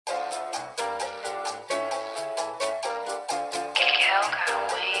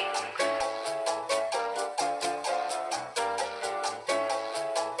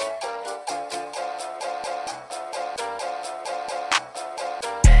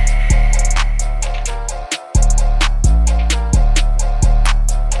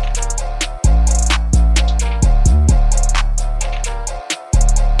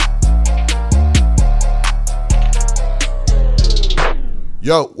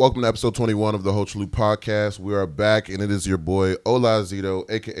Yo, welcome to episode 21 of the Ho Chalu Podcast. We are back, and it is your boy, Ola Zito,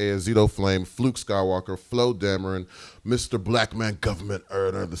 a.k.a. Zito Flame, Fluke Skywalker, Flo Dameron, Mr. Black Man Government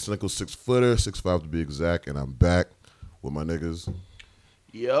Earner, the cynical 6-footer, 6'5" to be exact, and I'm back with my niggas.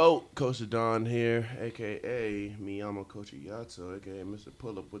 Yo, Coach Don here, a.k.a. Miyama Coach Yato, a.k.a. Mr.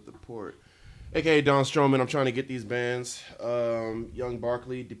 Pull Up with the Port, a.k.a. Don Stroman. I'm trying to get these bands. Young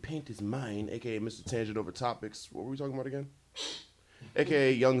Barkley, The Paint is Mine, a.k.a. Mr. Tangent Over Topics. What were we talking about again?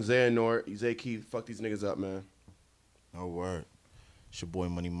 A.K.A. Young Xanort, Zay Keith, fuck these niggas up, man. Oh, word. It's your boy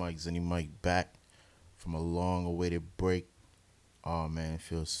Money Mike, Zenny Mike, back from a long-awaited break. Oh, man, it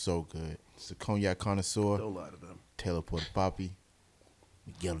feels so good. It's the Cognac Connoisseur, Don't lie to them. Taylor Porter Poppy,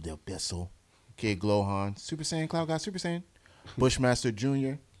 Miguel Del Beso, Kid Glowhan, Super Saiyan, Cloud Guy, Super Saiyan, Bushmaster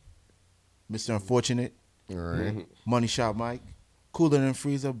Jr., Mr. Unfortunate, All right. Money Shot Mike, Cooler Than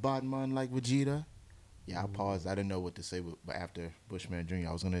Freezer, Botman Like Vegeta. Yeah, I paused. I didn't know what to say, but after Bushman Jr.,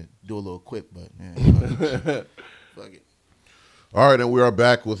 I was going to do a little quip, but fuck it. All right, and we are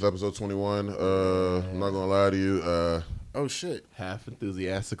back with episode 21. I'm not going to lie to you. Oh, shit. Half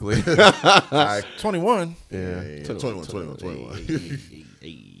enthusiastically. 21? Yeah. 21.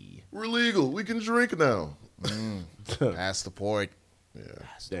 We're legal. We can drink now. That's the point. Yeah.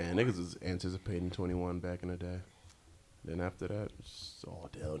 Damn, niggas was anticipating 21 back in the day. Then after that, it's all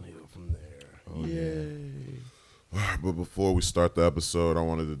downhill from there. Oh, Yay. But before we start the episode, I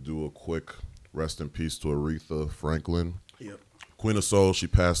wanted to do a quick rest in peace to Aretha Franklin. Yep. Queen of Soul, she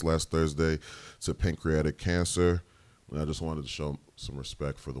passed last Thursday to pancreatic cancer. And I just wanted to show some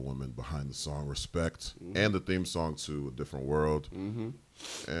respect for the woman behind the song Respect and the theme song to A Different World. Mm-hmm.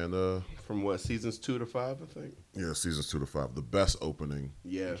 And From what, seasons 2 to 5, I think? yeah, seasons 2 to 5, the best opening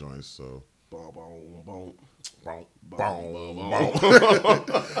Yeah. joints. So Boom, boom, boom. boom, Boom, boom,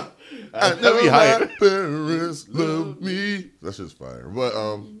 boom. I know hype. my parents love me. That's just fire. But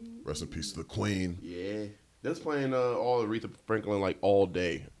rest in peace to the Queen. Yeah. That's playing all Aretha Franklin like all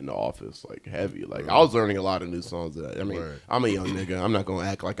day in the office, like heavy. Like I was learning a lot of new songs. I mean, Right. I'm a young nigga. I'm not gonna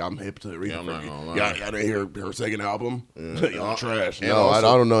act like I'm hip to Aretha. Yeah, I'm not Franklin. gonna lie. Y'all didn't hear her second album? Yeah. Y'all trash. And No, also,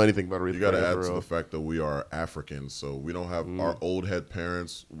 I don't know anything about Aretha. You got to Franklin, add for to real. the fact that we are African, so we don't have our old head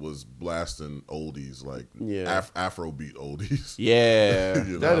parents was blasting oldies like Yeah. Afrobeat oldies. Yeah,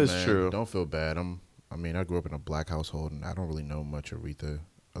 You know, that is Man, true. Don't feel bad. I grew up in a black household, and I don't really know much Aretha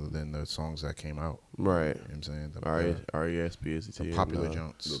other than the songs that came out. Right. You know what I'm saying? R-E-S-P-S-E-T. The popular and,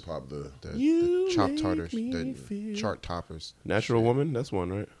 joints. The You The chart make toppers. me The feel- chart toppers. Natural Woman, that's one,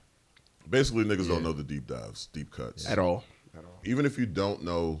 right? basically niggas don't Yeah. know the deep dives, deep cuts. At all. Even if you don't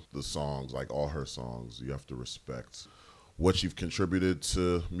know the songs, like all her songs, you have to respect what you've contributed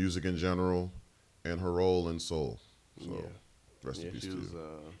to music in general and her role in soul. So Yeah. rest in Yeah, peace she to was you.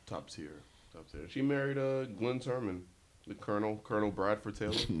 top tier. She married Glenn Turman, the Colonel Bradford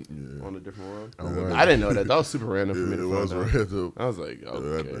Taylor, Yeah. on A Different World. Oh, word. I didn't know that. That was super random for me It to was find out. random. I was like, That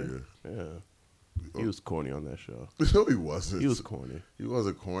okay, nigga. yeah. He was corny on that show. No, he wasn't. He was corny. He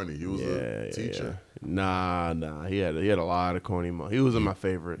wasn't corny. He was a teacher. Yeah. Nah. He had a lot of corny. He wasn't my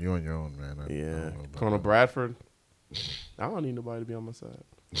favorite. You're on your own, man. I don't Yeah, know about Colonel that. Bradford. I don't need nobody to be on my side.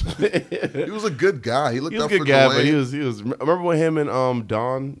 He was a good guy. He looked He was out a for good guy, Dwayne. but he was. Remember when him and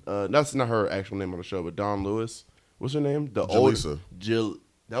Dawn? That's not her actual name on the show, but Dawn Lewis. What's her name? The Jalisa. old Jill.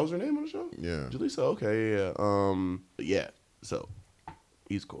 That was her name on the show. Yeah. Jalisa. Okay, yeah. Yeah. So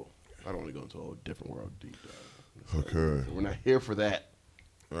he's cool. I don't want to go into a whole different world deep dive. Okay. We're not here for that.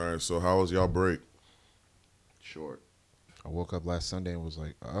 All right. So how was y'all break? Short. I woke up last Sunday and was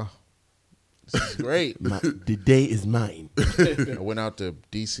like, oh, this is great. The day is mine. I went out to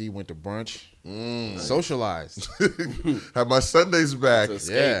D.C., went to brunch, socialized. Have my Sundays back. To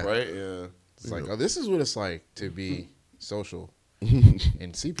escape, Yeah. right? Yeah. It's like, oh, this is what it's like to be social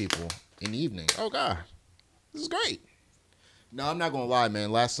and see people in the evening. Oh, God, this is great. No, I'm not going to lie,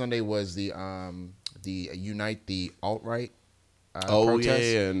 man. Last Sunday was the Unite the Alt-Right protest.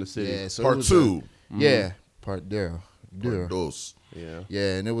 Yeah, in the city. Yeah, so it Part was 2. Yeah, part yeah. Part dos. Yeah.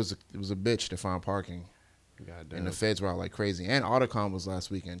 Yeah, and it was a bitch to find parking. Goddamn. And the feds were out like crazy. And Autocon was last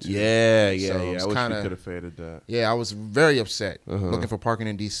weekend, too. Yeah. So I it's wish kinda- we could have faded that. Yeah, I was very upset Uh-huh. looking for parking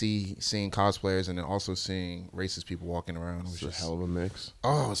in D.C., seeing cosplayers, and then also seeing racist people walking around. It was It's a just, hell of a mix.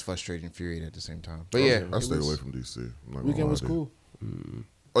 oh, it was frustrating and infuriated at the same time. But yeah, I it stayed was- away from DC. I'm not gonna Weekend lie was to you. cool.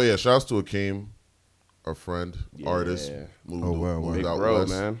 Oh yeah, shouts to Akeem, our friend, Yeah. artist, moved, Oh, wow, wow. moved Big out bro, west,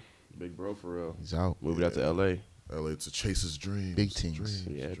 man. Big bro for real. He's out. Moved out to L.A. LA to chase his dreams. Big teams. Dreams,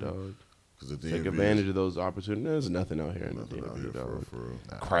 Yeah, dreams. dog. 'Cause the Take DMV advantage of those opportunities. There's nothing out here in the nothing out DMV, here dog. for real.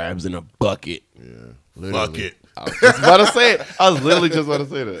 Crabs in a bucket. Yeah. Literally. Fuck it. I was just about to say it. I was literally just about to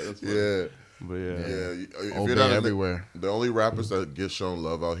say that. That's funny. Yeah. But yeah. If Old you're Bay not everywhere. the only rappers that get shown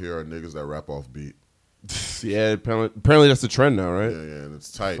love out here are niggas that rap off beat. Yeah, apparently that's the trend now, right? Yeah, and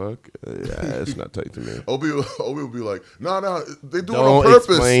it's tight. Fuck. Yeah, it's not tight to me. Obi will be like, no, they do it Don't on purpose.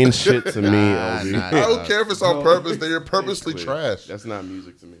 explain shit to me, Nah, Obi. nah. I don't care if it's on purpose. They're purposely Clear. trash. That's not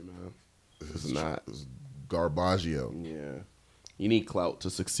music to me, man. It's not. It's garbaggio. Yeah. You need clout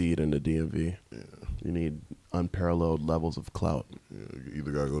to succeed in the DMV. Yeah. You need unparalleled levels of clout. Yeah, you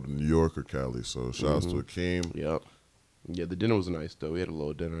either gotta go to New York or Cali. So shout outs to Akeem. Yep. Yeah, the dinner was nice, though. We had a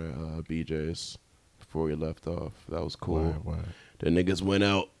little dinner at BJ's before we left off. That was cool. Wow. The niggas went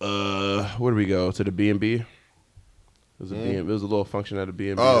out. Where did we go? To the B&B? It was it was a little function at a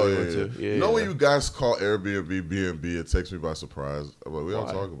B&B. Oh, we yeah, went yeah. to. Yeah. You know when you guys call Airbnb B&B, it takes me by surprise. I'm like, we don't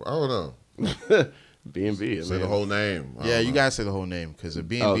Why? talk about. I don't know. B&B. Say the whole name. I Yeah, don't you know. guys say the whole name because a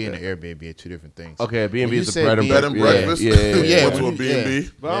B&B Okay. and an Airbnb are two different things. Okay, B&B When you is the say bread and B- Bed and breakfast. Yeah. Yeah, Went to a when you- B&B.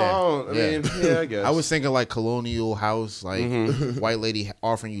 Well, I mean, yeah, I guess. I was thinking like colonial house, like white lady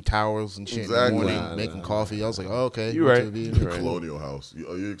offering you towels and shit Exactly. in the morning, Nah, making coffee. I was like, oh, okay. You went right. to a B&B. You right. Colonial house.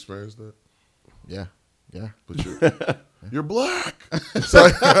 You experienced that? Yeah. But you're black. So,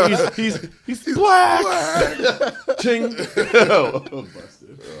 he's black. Ching.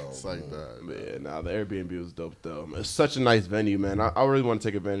 Busted. It's like that. Yeah, nah, the Airbnb was dope though. It's such a nice venue, man. I really want to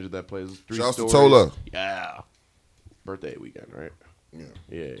take advantage of that place. 3 Shouts to stories. Tola. Yeah. Birthday weekend, right? Yeah,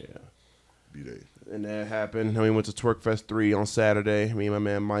 Yeah. B-Day. And that happened. And we went to Twerk Fest 3 on Saturday. Me and my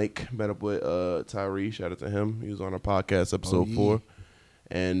man Mike met up with Tyree. Shout out to him. He was on our podcast episode 4.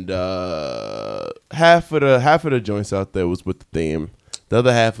 And half of the joints out there was with the theme. The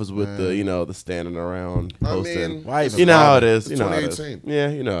other half was with the standing around posting. Why even You know how it bother? is. It's You know how it is. 2018. Yeah,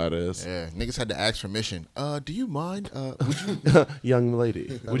 you know how it is. Yeah, niggas had to ask permission. Do you mind? Would you? Young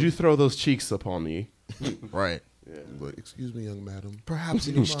lady, would you throw those cheeks upon me? Right. Like, excuse me, young madam. Perhaps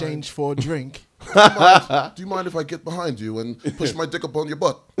in exchange for a drink. Do you mind if I get behind you and push my dick up on your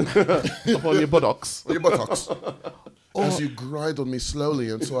butt? Upon your buttocks. On your buttocks. As you grind on me slowly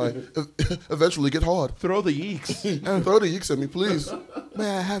until I eventually get hard. Throw the yeeks. Throw the yeeks at me, please. May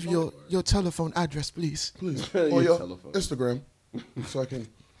I have your telephone address, please? Please. Your Or your telephone. Instagram. So I can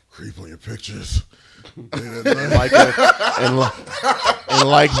creep on your pictures. like and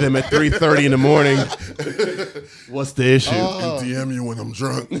like them at 3:30 in the morning. What's the issue? And DM you when I'm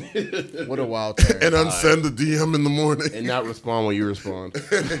drunk. What a wild turn. And unsend the DM in the morning. And not respond when you respond.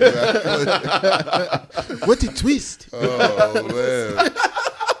 What the twist? Oh, man.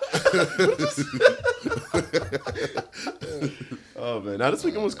 Oh man, now this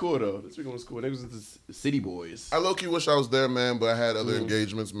weekend was cool though. This weekend was cool. Niggas was the City Boys. I low-key wish I was there, man, but I had other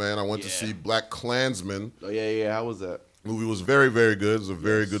engagements, man. I went to see Black Klansman. Oh yeah. How was that? Movie was very, very good. It's a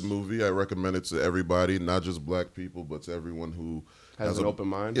very good movie. I recommend it to everybody, not just black people, but to everyone who Has an open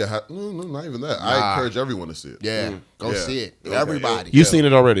mind. Yeah, no, not even that. I encourage everyone to see it. Yeah, go Yeah. see it. Okay. Everybody. You seen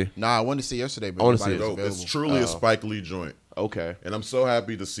it already? Nah, I wanted to see it yesterday, but I wanna see nobody it. was Dope. It's available. truly a Spike Lee joint. Okay. And I'm so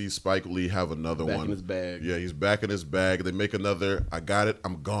happy to see Spike Lee have another Back one. in his bag. Yeah, he's back in his bag. They make another I Got It,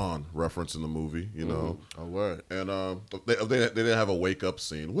 I'm Gone reference in the movie, you know. Oh, word. And they didn't have a wake up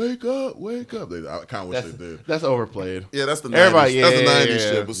scene. Wake up, wake up. I kind of wish they did. That's overplayed. Yeah, that's the 90s. Everybody- that's the yeah, 90s yeah,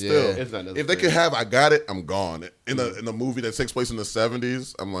 shit. But yeah. still, It's not if they could have I Got It, I'm Gone in a movie that takes place in the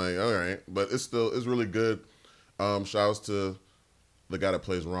 70s, I'm like, all right. But it's really good. Shout outs to the guy that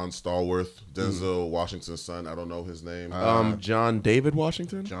plays Ron Stallworth, Denzel Washington's son. I don't know his name. John David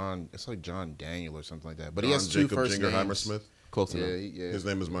Washington. John, it's like John Daniel or something like that. But John he has two Jacob first Jingleheimer names. Smith. Close Yeah, enough. yeah. His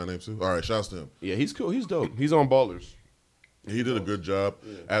name is my name too. All right, shouts to him. Yeah, he's cool. He's dope. He's on Ballers. He did a good job.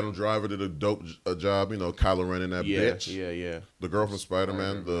 Adam Driver did a dope job. You know, Kylo Ren and that Yeah, bitch. yeah. The girl from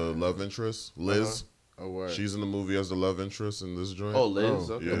Spider-Man, the love interest, Liz. Oh, word. She's in the movie as the love interest in this joint. Oh, Liz.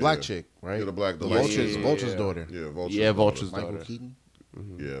 Oh, okay. Yeah. the black chick, right? Yeah, the black- the the light Vulture's, chick. Vulture's Yeah. daughter. Yeah, Vulture's. Yeah, Vulture's Michael daughter. Keaton.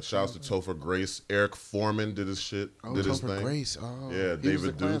 Yeah, shouts to Topher Grace. Eric Foreman did his shit. Oh, did his Topher thing. Grace. Oh, Yeah, he was David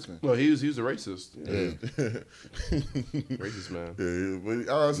the Duke. Klansman. Well, he was a racist. Yeah. Yeah. Racist man.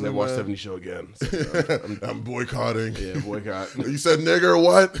 But honestly, Never watched man, 70 Show again. I'm boycotting. Yeah, boycott. You said nigger or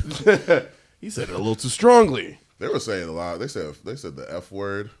what? He said it a little too strongly. They were saying a lot. They said the F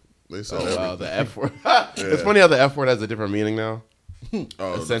word. They said Oh, wow, everything. the F word. It's funny how the F word has a different meaning now.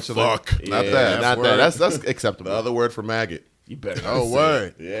 Oh, Essentially. fuck. Not Yeah, that. Not F that. word. That's acceptable. The other word for maggot. You better. Oh, say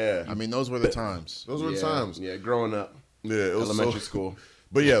word. Yeah. I mean, those were the times. Those were it. the times. Yeah, growing up. Yeah, it was Elementary so, school.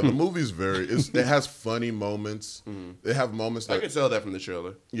 But yeah, the movie's it has funny moments. It have moments I like could tell that from the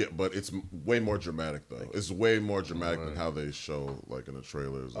trailer. yeah, but it's way more dramatic though. It's way more dramatic than how they show like in the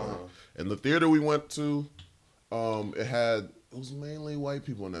trailers. And the theater we went to, It was mainly white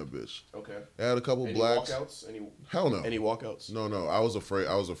people in that bitch. Okay. It had a couple Any blacks. walkouts? Hell no. Any walkouts? No. I was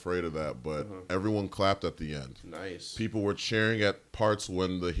afraid of that, but everyone clapped at the end. Nice. People were cheering at parts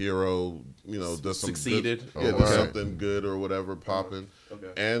when the hero, does some succeeded. does something good or whatever popping.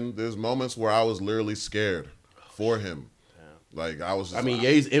 Okay. And there's moments where I was literally scared for him. Damn. Like I was.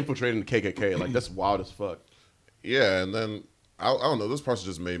 He's infiltrating the KKK. Like that's wild as fuck. Yeah, and then I don't know. Those parts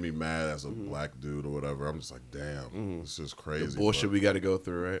just made me mad as a black dude or whatever. I'm just like, damn, this is crazy. The bullshit we got to go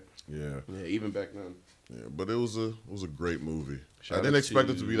through, right? Yeah. Yeah, even back then. Yeah, but it was a great movie. Shout I didn't out expect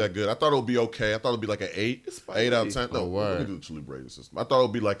to- it to be that good. I thought it would be okay. I thought it would be like an 8. It's spicy. 8 out of 10. No, Oh, let word. me do the Chalupa rating system. I thought it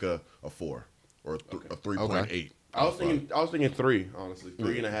would be like a 4 or a 3.8. I was thinking 3, honestly.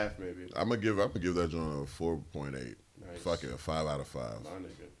 3.5 maybe. I'm gonna give that joint a 4.8. Nice. Fuck it, a 5 out of 5. My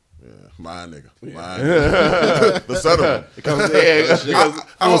nigga. Yeah, my nigga. My nigga. The settlement. It goes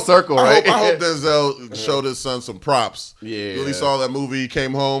full circle, right? I hope Denzel showed his son some props. Yeah. When he saw that movie, he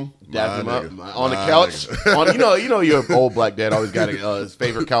came home. Dapped him up nigga. on the My couch. nigga. You know, your old black dad always got his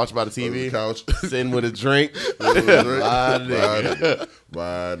favorite couch by the On TV. the couch. Sitting with a drink. My nigga. nigga.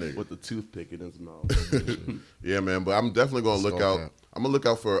 My nigga. With the toothpick in his mouth. Yeah, man, but I'm definitely gonna look Skull out. Cap. I'm gonna look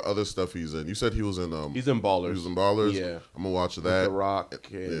out for other stuff he's in. You said he was in He's in Ballers. He was in Ballers. Yeah. I'm gonna watch With that. The Rock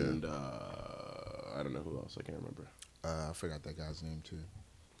and I don't know who else. I can't remember. I forgot that guy's name too.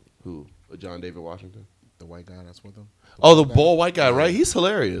 Who? John David Washington. The white guy that's with him. Oh, the bald white guy, right? He's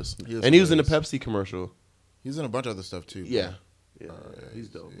hilarious. He is and he was in the hilarious. Pepsi commercial. He's in a bunch of other stuff too. Yeah. Yeah, he's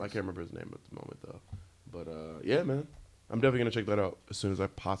dope. I can't remember his name at the moment, though. But, yeah, man. I'm definitely going to check that out as soon as I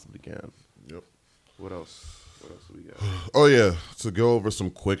possibly can. Yep. What else? What else do we got? Oh yeah, to go over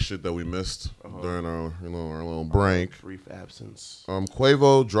some quick shit that we missed during our our little break. Brief absence.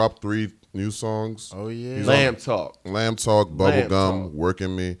 Quavo dropped 3 new songs. Oh yeah. He's Lamb Talk. Lamb Talk, Lamb Bubblegum, Talk.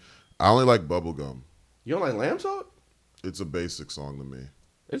 Working Me. I only like Bubblegum. You don't like Lamb Talk? It's a basic song to me.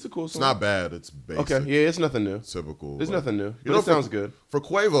 It's a cool It's song. not bad. It's basic. Okay, yeah, it's nothing new. Typical. There's but- nothing new. You But know, it sounds good. For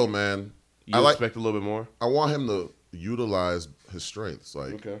Quavo, man, You expect a little bit more? I want him to utilize his strengths,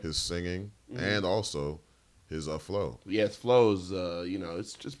 like Okay. his singing and also his flow. Yeah, his flow's,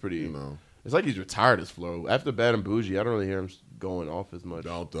 it's just pretty. You know, It's like he's retired his flow. After Bad and Bougie, I don't really hear him going off as much.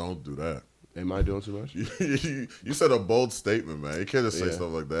 don't do that. Am I doing too much? You said a bold statement, man. You can't just say Yeah.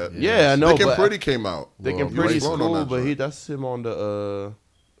 stuff like that. Yeah, I know, Thick and but Pretty came out. Thick Well, and he was Pretty's blown on cool, that but joint. that's him on the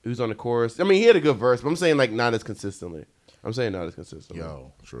he was on the chorus. I mean, he had a good verse, but I'm saying like not as consistently. I'm saying not as consistently.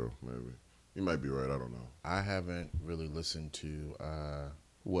 Yo, True, maybe. You might be right. I don't know. I haven't really listened to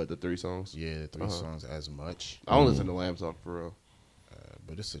What, the 3 songs? the 3 songs as much, I don't listen to Lamb Talk for real.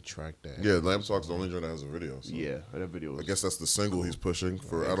 but it's a track that Yeah, Lamb Talk's the only joint that has a video. So Yeah, that video was I guess that's the single he's pushing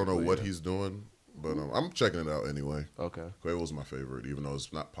for. I don't know Basically, what yeah. he's doing, but I'm checking it out anyway. okay. Quavo's my favorite, even though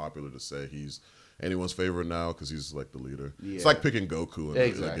it's not popular to say he's anyone's favorite now because he's like the leader. Yeah. It's like picking Goku in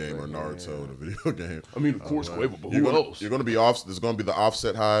Exactly. a game or Naruto Yeah. in a video game. I mean, of course, Quavo, but You're gonna be off. There's gonna be the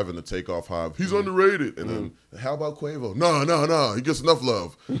Offset Hive and the Takeoff Hive. He's underrated. And then how about Quavo? No. He gets enough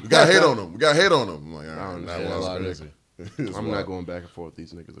love. We got hate on him. I'm like, all right, don't that understand was a lot of crazy. this. It's I'm wild. not going back and forth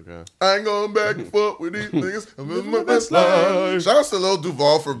with these niggas, okay? I ain't going back and forth with these niggas. I'm living my best life. Shout out to Lil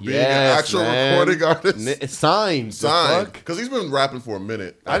Duval for being an actual recording artist. It's signed. Signed. Because he's been rapping for a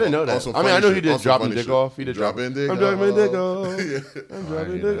minute. I didn't know On that. some I mean, I funny know he shit, did on some dropping funny dick shit. off. He did dropping dick I'm dropping dick off. Yeah. I'm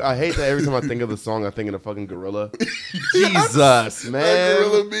dropping dick. I hate that every time I think of the song, I think of the fucking gorilla. Jesus, man. That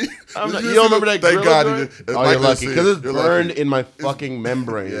gorilla beat. I'm not, Did you don't see remember that Thank gorilla God joint? he did. Oh, you're Michael lucky. said, Because it's you're burned lucky. in my fucking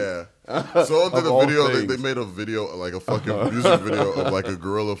membrane. Yeah. Someone did Of a all video. They things. made a video, like a fucking music video of like a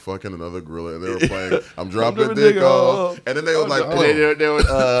gorilla fucking another gorilla, and they were playing "I'm dropping dropping dick dick off," off. and then they would like And put. they would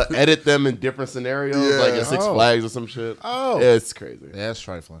edit them in different scenarios, Yeah. like in Six Oh. Flags or some shit. Oh. It's crazy. Yeah, that's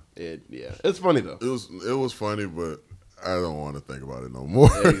trifling. It's funny though. It was funny, but I don't want to think about it no more.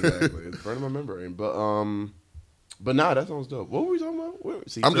 Exactly, it's burning my membrane. But nah, that sounds dope. What were we talking about?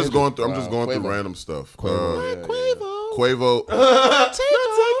 I'm just going through Quavo. random stuff. Quavo. Quavo.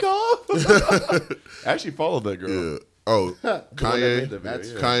 Take off. I actually followed that girl. Yeah. Oh, Kanye.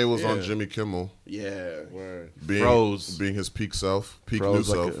 That's Kanye was on Yeah. Jimmy Kimmel, Yeah. being Froze. being his peak self, peak Froze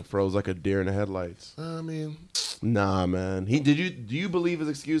new like self. froze like a deer in the headlights. I mean, Nah, man. Do you believe his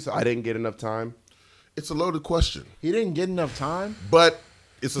excuse? I didn't get enough time. it's a loaded question, He didn't get enough time. but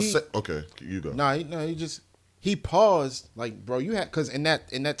it's He- okay. You go. He paused, like, bro, you had, because in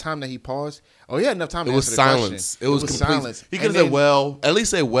that time that he paused, he had enough time to It was answer the question. silence. It was complete silence. He could have And said, then- at least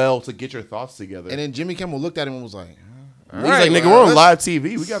say to get your thoughts together. And then Jimmy Kimmel looked at him and was like, he's like, nigga, we're on live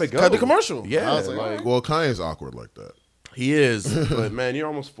TV. We gotta go. cut the commercial. Yeah. I was like, like, Well, Kanye's awkward like that. He is, but man, you're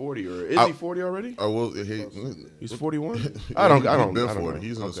almost 40, or is he 40 already? I will. He's 41. He's I don't been know. 40.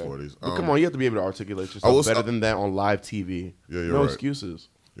 He's in his 40s. But come on, you have to be able to articulate yourself better than that on live TV. Yeah, you're no right. excuses.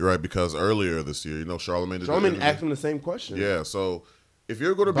 You're right, because earlier this year, Charlamagne asked him the same question. Yeah, so if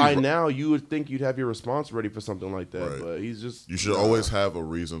you're going to be by now, you would think you'd have your response ready for something like that, but he's just. You should always have a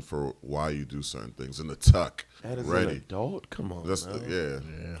reason for why you do certain things in the tuck. That is ready. An adult. Come on, yeah.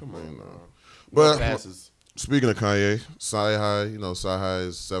 Come on, But passes. Speaking of Kanye,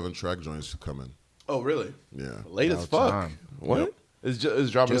 Sci-Hi's 7-track joints coming. Oh, really? Yeah. Late as fuck. Time. What? Yep. It's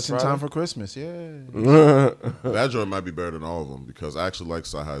dropping Just this in Friday? time for Christmas, yeah. That joint might be better than all of them because I actually like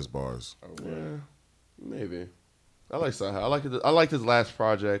Sci-Hi's bars. Yeah, maybe. I like Sci-Hi. I liked his last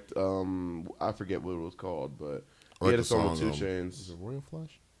project. I forget what it was called, but he had a song with 2 Chainz. Is it Royal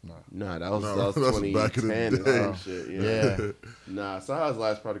Flush? No. Nah, that was that's 2010 back in the or day. some shit. Yeah. Nah, Sci-Hi's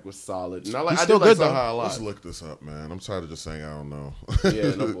last project was solid. And I He's did still like good, though. Sci-Hi a lot. Let's look this up, man. I'm tired of just saying I don't know.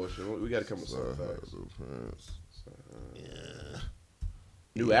 Yeah, no bullshit. We got to come with some facts. Yeah.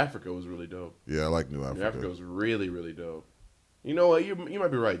 New Africa was really dope. Yeah, I like New Africa. New Africa was really, really dope. You know what? You might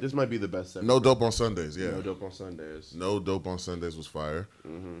be right. This might be the best. No Dope on Sundays. Yeah. No Dope on Sundays. No Dope on Sundays was fire.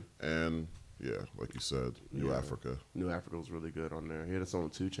 And yeah, like you said, New Africa. New Africa was really good on there. He had a song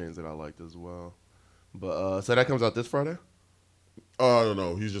with 2 Chainz that I liked as well. But so that comes out this Friday? Oh, I don't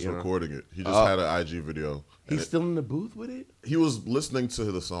know. He's just recording it. He just had an IG video. He's still in the booth with it? He was listening to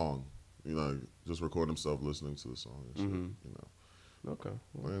the song. Just recording himself listening to the song and shit, Okay.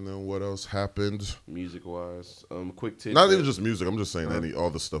 And then what else happened? Music wise, quick tip. Not even just music. I'm just saying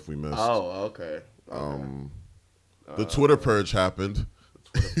all the stuff we missed. Oh, okay. The Twitter purge happened.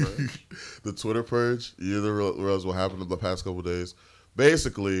 Twitter purge. The Twitter purge. You either realize what happened in the past couple of days.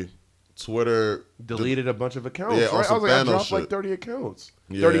 Basically, Twitter deleted a bunch of accounts. Yeah, right? on I was some like, I Thanos dropped like shit. 30 accounts.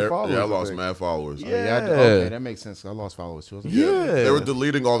 30 Yeah, followers. I lost think. mad followers. Yeah. Okay, that makes sense. I lost followers too. Yeah. They were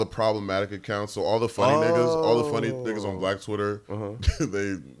deleting all the problematic accounts, so all the funny niggas on Black Twitter,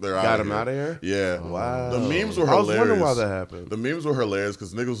 they're out. Got them out of here? Yeah. Wow. The memes were hilarious. I was wondering why that happened. The memes were hilarious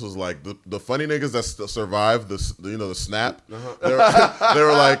because niggas was like the funny niggas that survived the snap. They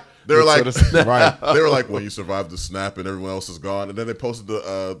were like. Right. They were like, when you survive the snap and everyone else is gone. And then they posted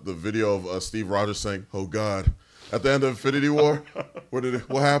the video of Steve Rogers saying, "Oh God," at the end of Infinity War. What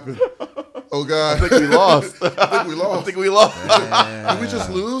happened? Oh God. I think we lost. I think we lost. Yeah. Did we just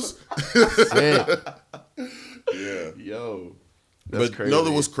lose? Sick. Yeah. Yo. That's But crazy. you know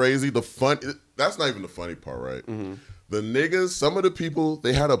that was crazy? That's not even the funny part, right? The niggas, some of the people,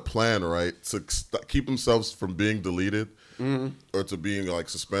 they had a plan, right, to keep themselves from being deleted or to being like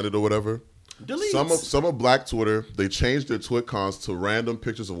suspended or whatever. Deletes. Some of Black Twitter, they changed their TwitCons to random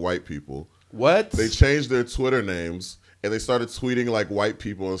pictures of white people. What? They changed their Twitter names and they started tweeting like white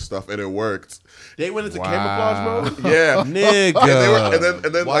people and stuff, and it worked. They went into camouflage mode? Yeah, Nigga.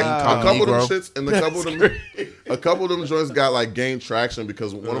 and then Wow. like a couple of them Negro. shits, and a couple of them joints got like gained traction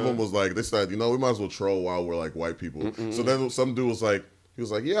because one of them was like, they started, we might as well troll while we're like white people. So then some dude was like,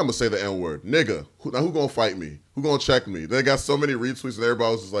 yeah, I'm gonna say the N word, nigga. Now who gonna fight me? Who gonna check me? They got so many retweets and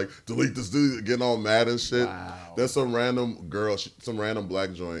everybody was just like, delete this dude, getting all mad and shit. Wow. Then some random girl, some random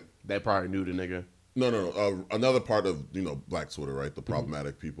black joint. They probably knew the nigga. No. Another part of Black Twitter, right? The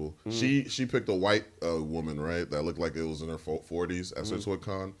problematic people. She picked a white woman, right, that looked like it was in her 40s as her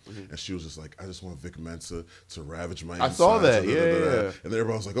TwitCon, and she was just like, I just want Vic Mensa to ravage my. I saw insides," that, yeah. And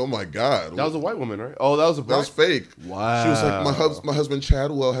everybody was like, oh my god, That was a white woman, right? Oh, that was a that black. was fake. Wow. She was like, my husband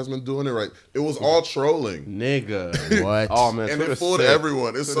Chadwell has been doing it right. It was all trolling, Nigga. What? Oh man, and Twitter's it fooled sick.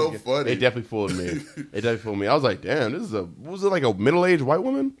 everyone. It's so funny. It definitely fooled me. I was like, damn, was it like a middle-aged white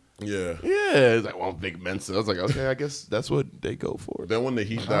woman? Yeah. Yeah. It's like, well, Big Mensa. I was like, okay, I guess that's what they go for. Then when the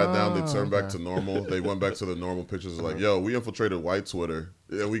heat died down, they turned back to normal. They went back to the normal pictures. Like, yo, we infiltrated white Twitter,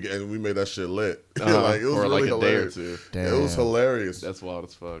 and we made that shit lit. Like it was for really like a hilarious. day or two. Damn. It was hilarious. That's wild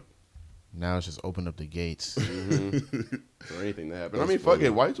as fuck. Now it's just opened up the gates. For anything to happen. I mean, fuck it.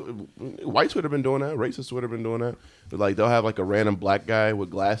 White Twitter been doing that. Racist Twitter been doing that. But like, they'll have like a random black guy with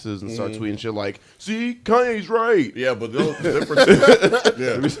glasses and start tweeting shit like, "See, Kanye's right." Yeah, but the difference is,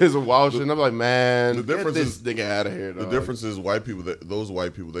 Let me say some wild shit. And I'm like, man, the difference get is- this nigga out of here. the dog. difference is those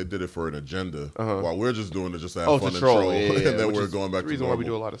white people, they did it for an agenda, while we're just doing it just to have Oh, fun to and troll. troll, Yeah, yeah, and then which we're is going back the to reason normal. why we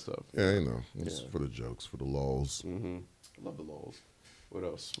do a lot of stuff. Yeah, it's for the jokes, for the lols. I love the lols. What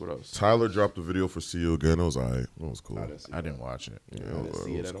else? Tyler dropped a video for "See You Again." It was alright. It was cool. I didn't watch it. Yeah, didn't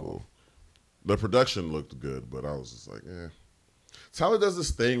see it at all. The production looked good, but I was just like, eh. Tyler does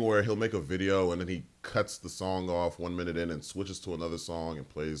this thing where he'll make a video and then he cuts the song off 1 minute in and switches to another song and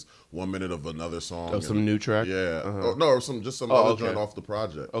plays 1 minute of another song. Of some new track? Yeah. Uh-huh. Or some other okay. joint off the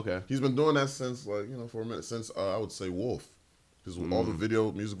project. Okay. He's been doing that since for a minute, since I would say Wolf. Because all the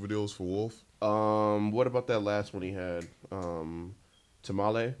music videos for Wolf. What about that last one he had?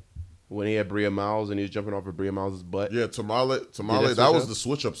 Tamale? When he had Bria Miles and he was jumping off of Bria Miles' butt? Yeah, Tamale, that that was switch the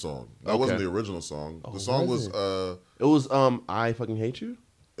switch up song. That Okay. wasn't the original song. The song was It was I Fucking Hate You?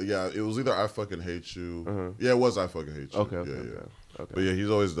 yeah, it was either I Fucking Hate You. Uh-huh. Yeah, it was I Fucking Hate You. Okay. Yeah. But yeah, he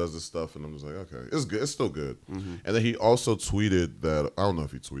always does this stuff, and I'm just like, okay, it's good. It's still good. And then he also tweeted that, I don't know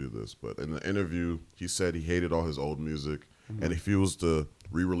if he tweeted this, but in the interview, he said he hated all his old music, and if he was to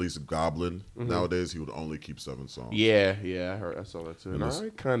re-release Goblin nowadays, he would only keep 7 songs. Yeah, I saw that too. And I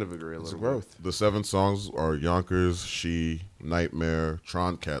kind of agree a little bit. The 7 songs are Yonkers, She, Nightmare,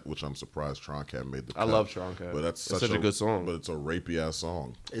 Tron Cat, which I'm surprised Tron Cat made the cut. I love Tron Cat. But that's it's such a good song. But it's a rapey ass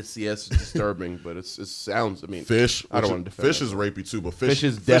song. It's disturbing, but it sounds. I mean, Fish. I don't want to defend Fish is rapey too, but Fish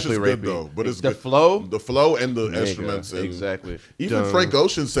is definitely good rapey. though. But it's the good. flow and the instruments, and exactly. Even Frank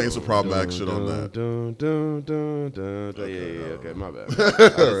Ocean saying some problematic shit on that. Yeah. Okay, my bad.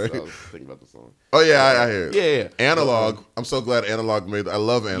 I was thinking about the song. Oh yeah, I hear it. Yeah. Analog. I'm so glad Analog made. I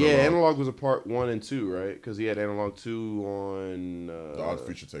love Analog. Yeah, Analog was a part 1 and 2, right? Because he had Analog 2 on the Odd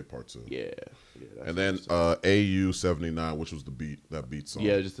Future Tape Part 2. Yeah. And then AU 79, which was the beat song.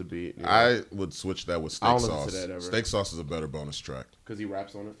 Yeah, just the beat. Yeah. I would switch that with I Steak don't listen Sauce. to that ever. Steak Sauce is a better bonus track. Because he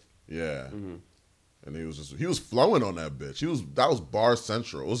raps on it. Yeah. And he was flowing on that bitch. That was bar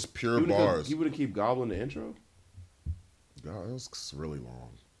central. It was pure bars. He wouldn't keep Goblin the intro. God, it was really long.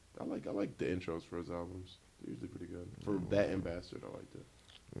 I like the intros for his albums. They're usually pretty good. For that and Bastard, I liked it.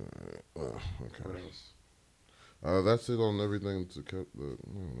 Okay. What else? That's it on everything to cut. I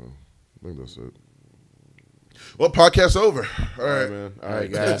don't know. I think that's it. Well, podcast over. All right, man. All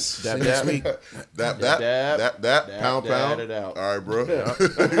right, guys. Dab, See you next dab. week. That pound. It out. All right, bro.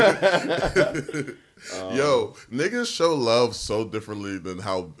 Yo, niggas show love so differently than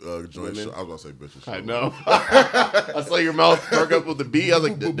how joints. Women? I was gonna say bitches. Show I love. know. I saw your mouth perk up with the B. I was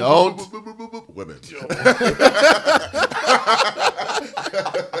like, don't. Women.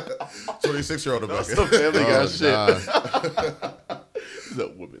 26-year-old That's Rebecca. some Family Guy Oh, shit. The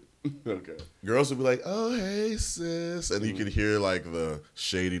woman. Okay. Girls would be like, "Oh, hey, sis," and you can hear like the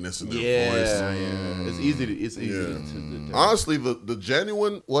shadiness in their voice. Yeah. It's easy to Honestly, the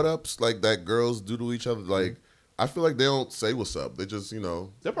genuine what ups like that girls do to each other, like I feel like they don't say what's up. They just They'll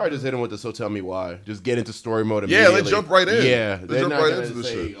probably just hit him with the "So tell me why." Just get into story mode Yeah, immediately. they jump right in. Yeah, They they're jump not right gonna into the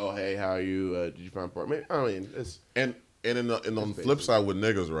say, shit. "Oh, hey, how are you? Did you find part?" I mean, it's and on the flip side with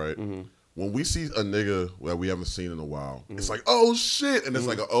niggas, right? When we see a nigga that we haven't seen in a while, it's like, oh shit, and it's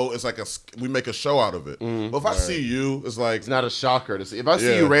like we make a show out of it. But if I see you, it's like it's not a shocker to see. If I see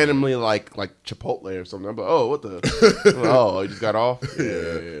Yeah. you randomly like Chipotle or something, I'm like, oh, what the? Oh, you just got off.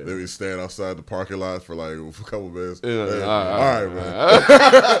 yeah. Then we stand outside the parking lot for like a couple minutes. Yeah, Hey, all right,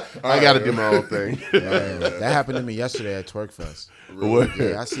 man. I gotta do my own thing. That happened to me yesterday at Twerk Fest. What?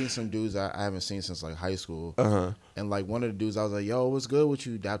 Yeah, I seen some dudes I haven't seen since like high school. And like one of the dudes, I was like, "Yo, what's good with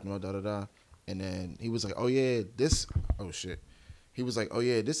you?" Dapped him up, da da da. And then he was like, "Oh yeah, this." Oh shit. He was like, "Oh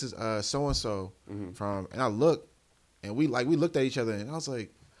yeah, this is so and so from." And I looked, and we looked at each other, and I was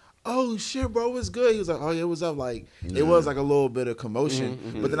like, "Oh shit, bro, what's good?" He was like, "Oh yeah, what's up?" Like it was like a little bit of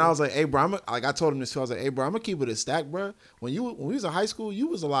commotion. But then I was like, "Hey, bro," I told him this too. I was like, "Hey, bro, I'm gonna keep it a stack, bro. When we was in high school, you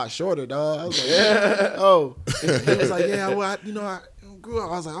was a lot shorter, dog." I was like, "Oh." He was like, "Yeah, well, I grew up."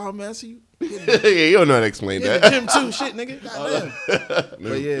 I was like, "Oh man, I see you." Yeah, you don't know how to explain In that. the gym too, shit, nigga. Goddamn.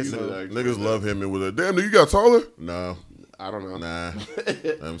 But yeah, so Niggas love him and with a damn. Do you got taller? No, I don't know. nah.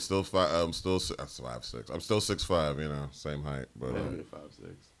 I'm still 5'6". I'm still 6'5". You know, same height. But Yeah,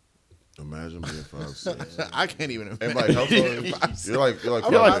 5'6". imagine being 5'6". I can't even And imagine. like, how tall are you? You're like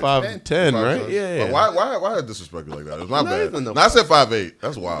I'm You're like about 5'10", right? 5'10". Yeah. But why I disrespect you like that? It's my bad. even no No, I said 5'8".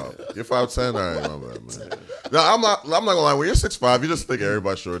 That's wild. You're 5'10". All right, my bad, man. No, I'm not gonna lie. When you're 6'5", you just think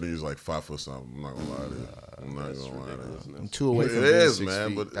everybody shorter than you is like 5 foot something. I'm not gonna lie to you. I'm not gonna lie to you. I'm 2 away from It being is, 6 man,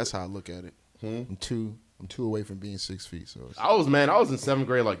 feet. but- That's how I look at it. I'm two away from being 6 feet. So it's- I was in 7th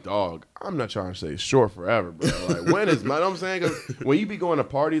grade like, dog, I'm not trying to stay short forever, bro. Like, when is my, you know what I'm saying? 'Cause when you be going to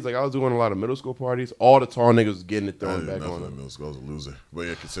parties, like I was doing a lot of middle school parties, all the tall niggas was getting it I thrown did back nothing on in them. middle school. I was a loser. But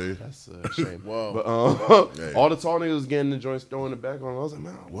yeah, continue. That's a shame. Whoa. But Yeah. all the tall niggas was getting the joints throwing it back on them. I was like,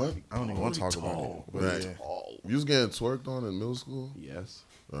 man, What? I don't even want to talk about it. But Right. yeah. You was getting twerked on in middle school? yes.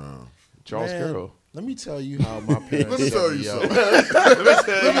 Uh, Charles Man, Carroll. Let me tell you how my parents. Let me set tell you up. something.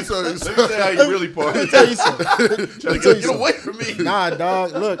 Let me tell you something. Say how you really party. Let me tell you something. Get away from me. Nah,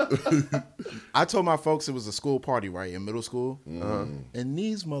 dog. Look, I told my folks it was a school party, right, in middle school. And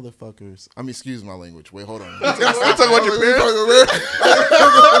these motherfuckers, excuse my language. Wait, hold on. You talking about your parents?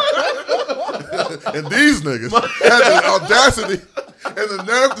 And these niggas had the audacity and the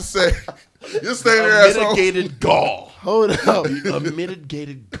nerve to say, you're staying there at home. Mitigated gall. Hold up. A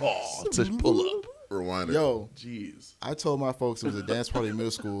mitigated gall to pull up. Rewind it. Yo, Jeez. I told my folks it was a dance party in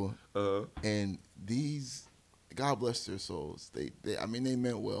middle school. And these, God bless their souls, they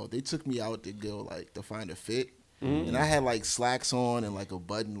meant well. They took me out to go, like, to find a fit. And I had, like, slacks on and, like, a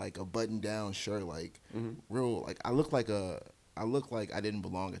button down shirt, like, real, like, I looked like I didn't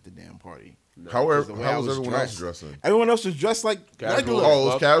belong at the damn party. How was the way I was everyone else dressed. dressing? Everyone else was dressed like Casual. regular. Oh, it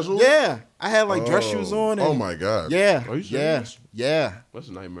was casual? Yeah, I had like dress shoes on. And, Oh my God. Yeah. Are you yeah. serious? Yeah. That's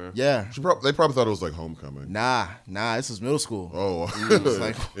a nightmare. Yeah. They probably thought it was like homecoming. Nah. This was middle school. Oh.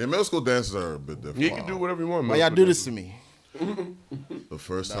 like- Yeah, middle school dances are a bit different. You can do whatever you want. Why y'all do this to me? The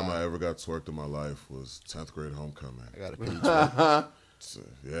first time I ever got twerked in my life was 10th grade homecoming. I got a picture. So,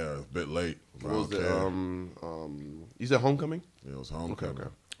 yeah, a bit late. What was it? Okay. You said homecoming? Yeah, it was homecoming. Okay.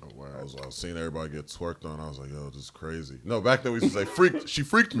 Oh, wow. I was seeing everybody get twerked on. I was like, yo, this is crazy. No, back then we used to say, freaked. She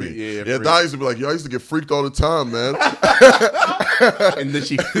freaked me. Yeah, Yeah, freaked. Don used to be like, yo, I used to get freaked all the time, man. And then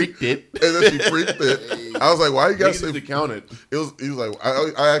she freaked it. And then she freaked it. I was like, why you guys Niggas say to count it. He was like,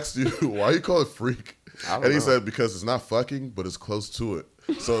 I asked you, why you call it freak? I don't And he know. said, because it's not fucking, but it's close to it.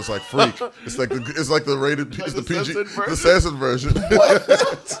 So it's like freak. It's like the rated, Like it's the the PG, censored version? the censored version.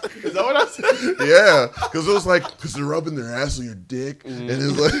 Is that what I said? Yeah, because it was like, because they're rubbing their ass on your dick, and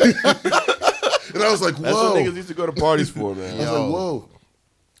it's like, and I was like, That's whoa. what niggas used to go to parties for, man. I was like, whoa.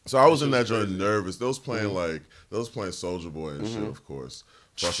 So I was in that joint nervous. They was playing Soldier Boy and shit, of course.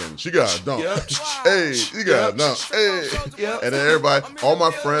 Fucking, she got a dunk. Yep. Hey, she got a dunk. Hey. Yep. And then everybody, all my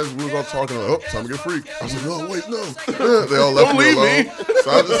friends, we was all talking like, oh, time to get freaked. I was like, no, wait, no. They all left Don't me leave alone. me.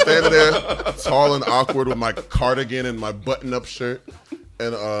 So I was just standing there, tall and awkward with my cardigan and my button-up shirt.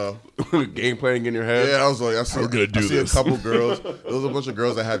 And Game playing in your head. yeah, I was like, I see this. a couple girls. There was a bunch of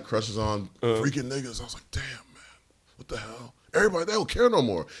girls that had crushes on freaking niggas. I was like, damn, man, what the hell? Everybody, they don't care no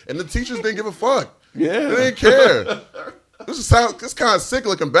more. And the teachers didn't give a fuck. Yeah. They didn't care. It's kind of sick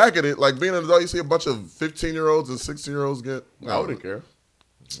looking back at it. Like being an adult, you see a bunch of 15-year-olds and 16-year-olds get. I wouldn't care.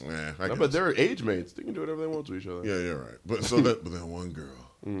 Yeah, No, but they're age mates. They can do whatever they want to each other. Yeah, you're right. But then one girl,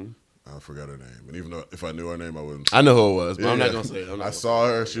 I forgot her name. And even though if I knew her name, I wouldn't. I know who it was, but I'm Yeah. not gonna say it. I saw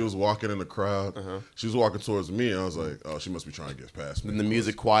her. She was walking in the crowd. She was walking towards me, and I was like, "Oh, she must be trying to get past me." Then the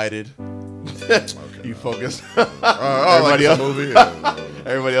music quieted. You focus. Everybody else- movie. Yeah,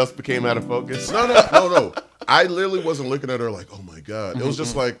 Everybody else became out of focus. no. I literally wasn't looking at her like, "Oh my god." It was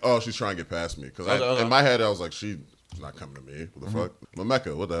just like, "Oh, she's trying to get past me." Because in my head, I was like, "She's not coming to me. What the fuck,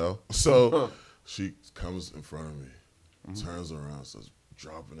 Mameka? What the hell?" So she comes in front of me, turns around, starts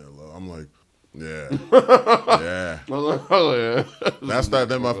dropping it low. I'm like, "Yeah, yeah." Oh, yeah. That's that.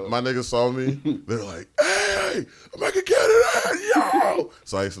 Then my niggas saw me. They're like, "Hey, Mameka, get it out, yo!"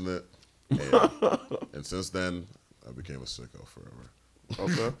 So I used to, yeah. And since then, I became a sicko forever.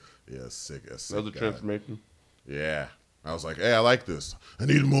 Okay. Yeah, sick. That was a guy. transformation. Yeah. I was like, hey, I like this. I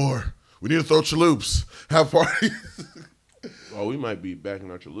need more. We need to throw chaloops. Have parties. Oh, we might be back in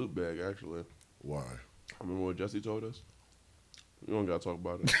our chalup bag, actually. Why? I remember what Jesse told us. We don't gotta talk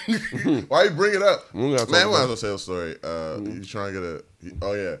about it. Why you bring it up? We don't gotta talk Man, we might about as well say a story. You trying to get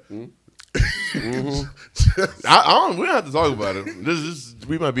oh, yeah. We don't have to talk about it.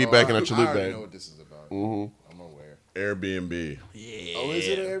 We might be back in our I chalup already bag. know what this is about. I'm aware. Airbnb. Yeah. Oh, is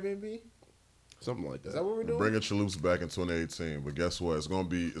it an Airbnb? Something like that. Is that what we're doing? Bringing chaloops back in 2018. But guess what? It's gonna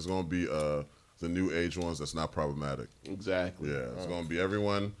be the new age ones that's not problematic. Exactly. Yeah, it's gonna be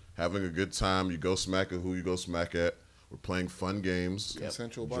everyone having a good time. You go smack at who you go smack at. We're playing fun games.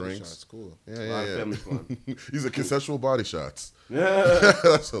 Consensual body Drinks. shots. Cool. Yeah, A lot of yeah, family fun. yeah. These are consensual body shots. Yeah.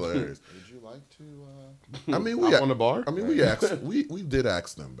 That's hilarious. Would you like to? I mean, Out on the bar? I mean, we did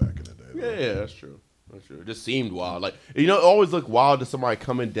ask them back in the day. Though. Yeah, that's true. That's true. It just seemed wild. Like, it always look wild to somebody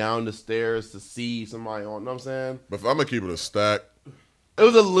coming down the stairs to see somebody on. You know what I'm saying? But if I'm gonna keep it a stack, It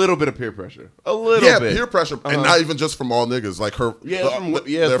was a little bit of peer pressure. A little bit. peer pressure, and not even just from all niggas. Like her, their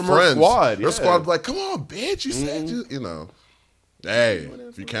from her friends, squad, Her yeah. squad, be like, come on, bitch, you said you know. Hey,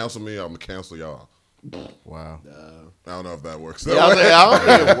 if you cancel me, I'm gonna cancel y'all. Wow. I don't know if that works. Yeah, I don't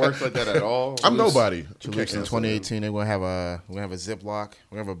think it works like that at all. I'm nobody. Chalups in 2018, they're gonna have a Ziploc.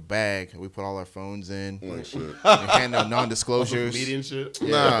 We're gonna have a bag. We put all our phones in. Like shit. We hand out non-disclosures. Comedian shit.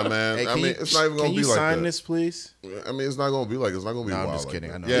 Nah, man. Hey, I mean, it's not even gonna can be you like sign that. this, please? I mean, it's not gonna be like it's not gonna be No, I'm wild. just like kidding.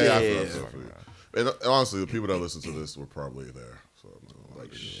 that. I know. Yeah, I Yeah. feel for you. And honestly, the people that listen to this were probably there. So I'm not gonna lie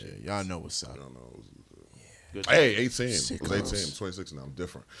to you. Yeah, y'all know what's up. I don't know. Good. Hey, 18. Sick It was 18. girls. I'm 26 now. I'm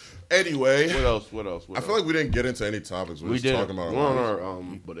different. Anyway, What else? I feel like we didn't get into any topics. We're just talking about we're on our our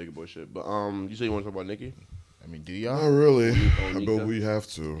bodega boy shit. But you say you want to talk about Nicki? I mean, do Not y'all? really, Nika? but we have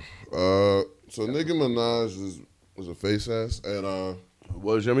to. So Nicki Minaj is a face ass, and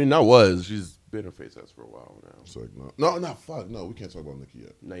She's been a face ass for a while now. it's like no, we can't talk about Nicki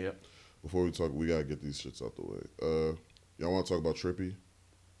yet. Not yet. Before we talk, we gotta get these shits out the way. Y'all want to talk about Trippy?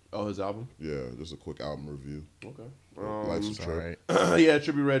 Oh, his album? Yeah, just a quick album review. Okay. Life's a All Trip. right. Yeah,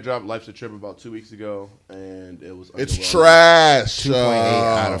 Trippie Red dropped Life's a Trip about 2 weeks ago, and it was It's underwhelming. trash. 2.8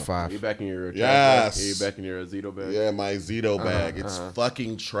 out of You're 5. back in your Yes. You're back in your Zito bag. Yeah, my Zito bag. It's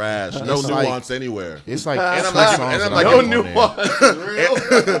fucking trash. No It's like- nuance anywhere. It's like And I'm two not songs giving- and I'm that not I giving put on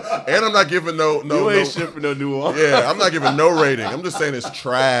there. And I'm not giving no. You ain't shipping no nuance. Yeah, I'm not giving no rating. I'm just saying it's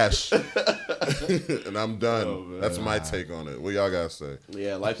trash. And I'm done. man. That's my take on it. What y'all gotta say?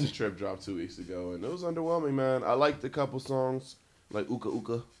 Yeah, Life's a Trip dropped 2 weeks ago, and it was underwhelming, man. I liked a couple songs, like Uka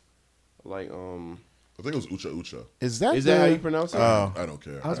Uka. Like, I think it was Ucha Ucha. Is that is that how you pronounce it? Oh, I don't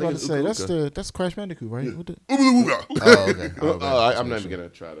care. I was think about to it's say Uka that's Crash Bandicoot, right? What the- Ooga Ooga. Oh, okay. Oh, okay. I'm not even gonna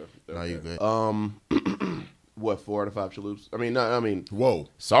try to. No, you good. What 4 out of 5 chaloops? I mean, Whoa.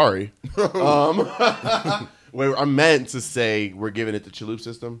 sorry. Wait, I meant to say we're giving it the chalup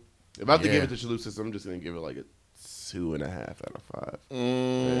system. If I have to give Yeah. it the chalup system, I'm just gonna give it like a 2.5 out of 5.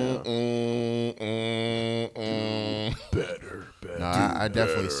 Better. No, I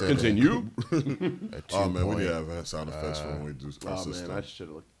definitely said Continue. Oh man, we need to have sound effects for when we do our Oh system. man, I should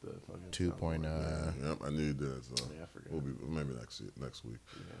have looked at the fucking 2.0. Yep, I knew you did. So Yeah, I forgot. we'll be maybe next week.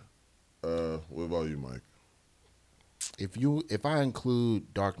 What about you, Mike? If I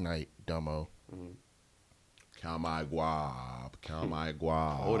include Dark Knight, Dumbo, Count my guap, count my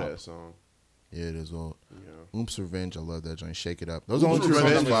guap. Oh, that song. yeah, it is old. Yeah. Oomp's Revenge, I love that joint. Shake It Up. Those are the Oomps only two songs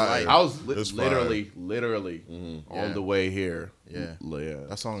Revenge I is like. fire. I was It's literally on Yeah. the way here. Yeah. Yeah.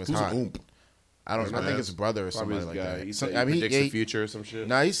 That song is Who's hot. Oomp? I don't. His I think man? it's a brother or Probably somebody this like guy. that. He So- said I mean, he predicts he- the future or some shit.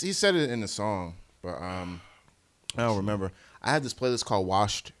 Nah, he said it in the song, but I don't remember. I have this playlist called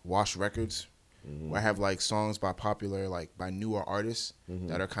Wash Records, where I have like songs by popular, like by newer artists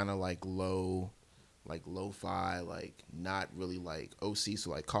that are kind of like lo-fi, like not really like OC.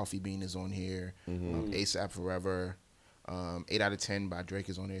 So like Coffee Bean is on here, ASAP Forever, 8 out of 10 by Drake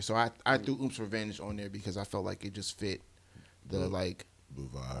is on there. So I threw Oomp's Revenge on there because I felt like it just fit the like The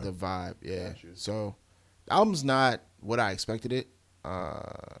vibe. the vibe. Yeah. Got you. So the album's not what I expected it,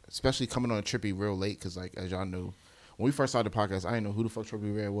 especially coming on Trippie real late because like as y'all know, when we first started the podcast, I didn't know who the fuck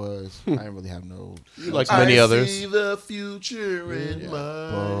Trippie Red was. I didn't really have no. Like many others. See the future in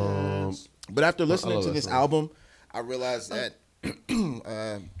my eyes. But after listening love to that this song. album, I realized that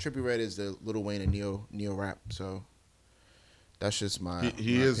Trippie Red is the Lil Wayne and neo rap. So that's just my.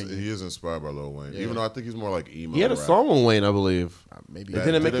 He my is opinion. inspired by Lil Wayne, Yeah. even though I think he's more like emo. He had a rap. song on Wayne, I believe. Maybe That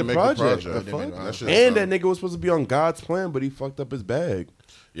It didn't make the project. project. The fuck? That shit And sound- that nigga was supposed to be on God's plan, but he fucked up his bag.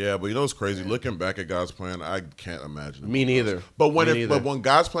 Yeah, but you know what's crazy? Looking back at God's Plan, I can't imagine. Me neither. But when Me neither. but when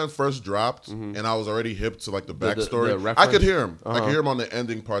God's Plan first dropped, and I was already hip to like the The backstory, I reference? could hear him. I Uh-huh. could hear him on the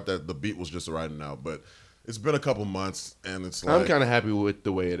ending part that the beat was just riding out. But it's been a couple months, and it's like I'm kind of happy with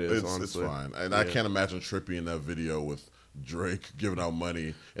the way it is, it's honestly. fine. And I Yeah. can't imagine Trippie in that video with Drake giving out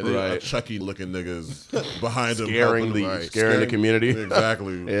money and then Right. Chucky looking niggas behind him, Scaring helping the- him. scaring the community.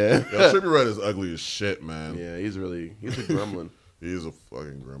 Exactly. Yeah. Trippie Red is ugly as shit, man. Yeah, he's a gremlin. He's a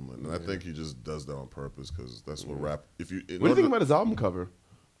fucking gremlin, and I think he just does that on purpose because that's what rap. If you, What do you think about his album cover?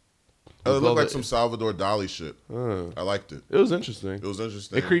 It looked Well, like the- some Salvador Dali shit. I liked it. It was interesting. It was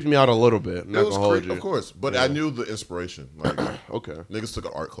interesting. It creeped me out a little bit. I'm It not was gonna hold creep, you. of course, but I knew the inspiration. Like Okay. niggas took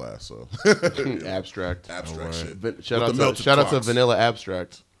an art class, so Abstract. abstract shit. Shout With out the melted to clocks. Vanilla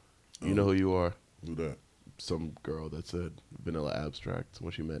Abstract. You know who you are. Do that. Some girl that said Vanilla Abstract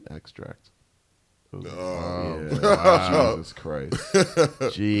when she meant extract. Oh, Yeah. Jesus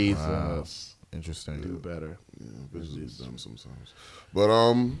Christ. Jesus. Interesting. Do better. bitches is dumb sometimes. But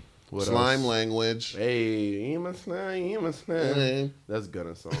What slime else? language. Hey, that's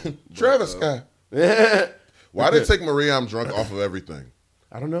Gunna song. Travis But, Scott. Why did they take Maria I'm Drunk off of everything?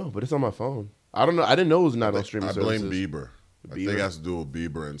 I don't know, but it's on my phone. I don't know. I didn't know it was not on streaming I blame services. Bieber. I think Bieber? it has to do with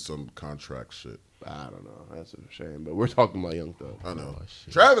Bieber and some contract shit. I don't know. That's a shame. But we're talking about Young Thug. I know.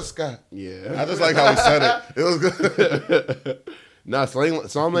 shit. Travis Scott. Yeah. I just like how he said it. It was good. Nah,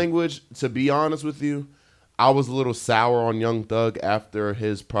 song language, to be honest with you, I was a little sour on Young Thug after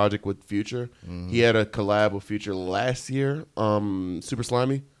his project with Future. He had a collab with Future last year, Super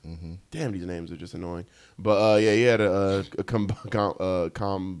Slimy. Damn, these names are just annoying. But yeah, he had a combo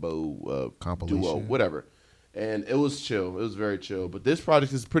Compilation. duo, whatever. And it was chill. It was very chill. But this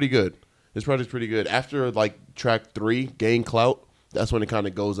project is pretty good. This project's pretty good. After like track 3, Gain Clout, that's when it kind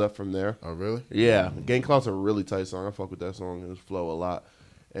of goes up from there. Oh, really? Yeah, Gain Clout's a really tight song. I fuck with that song and his flow a lot.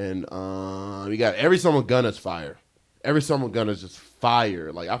 And we got every song with Gunna's fire. Every song with Gunna's just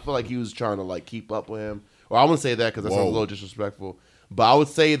fire. Like I feel like he was trying to like keep up with him. Or I wouldn't say that because that sounds a little disrespectful. But I would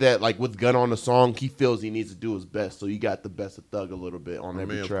say that like with Gunna on the song, he feels he needs to do his best. So you got the best of Thug a little bit on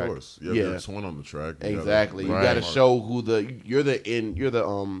every track. Of course. Yeah, twin on the track. Exactly. You got to show who you're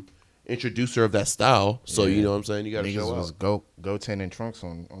the introducer of that style. So you know what I'm saying. You got to show was out. Go 10 and Trunks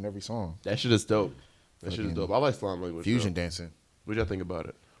on every song. That shit is dope. That shit is dope. I like Slime Language. Fusion dancing. What y'all think about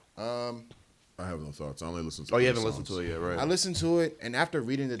it? I have no thoughts. I only listen to. Oh, you haven't listened to it yet, right? I listened to it, and after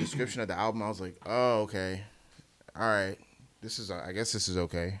reading the description of the album, I was like, oh, okay, all right. I guess this is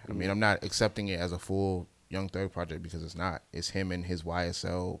okay. I mean, I'm not accepting it as a full Young Thug project because it's not. It's him and his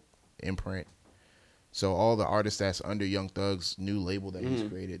YSL imprint. So all the artists that's under Young Thug's new label that he's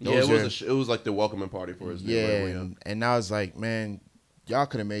created. Yeah, it was like the welcoming party for his new label. And now it's like, man, y'all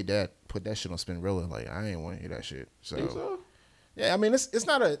could have made that, put that shit on Spin Rilla. Like, I ain't want to hear that shit. Think so? Yeah, I mean, it's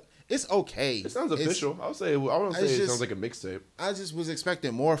not a. It's okay. It sounds official. I wouldn't say it sounds like a mixtape. I just was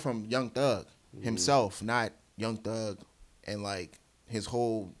expecting more from Young Thug himself, not Young Thug and like his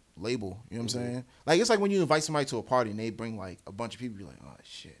whole label. You know what I'm saying? Like it's like when you invite somebody to a party and they bring like a bunch of people. You're like, oh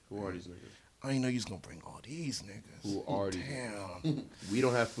shit, who are these niggas? I didn't know you was gonna bring all these niggas. Who are these? Damn. We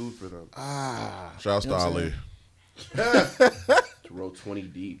don't have food for them. Shouts to Ali. To roll 20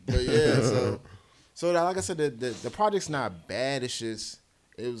 deep. But yeah, so like I said, the project's not bad. It's just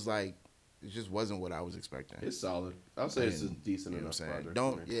it just wasn't what I was expecting. It's solid. I'll say it's a decent enough project.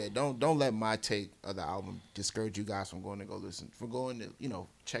 Don't let my take of the album discourage you guys from going to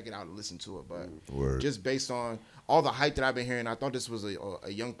check it out and listen to it. But just based on all the hype that I've been hearing, I thought this was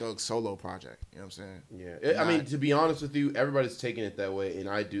a Young Thug solo project. You know what I'm saying? Yeah. I mean, to be honest with you, everybody's taking it that way, and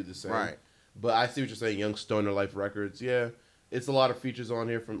I do the same. Right. But I see what you're saying. Young Stoner Life Records. Yeah, it's a lot of features on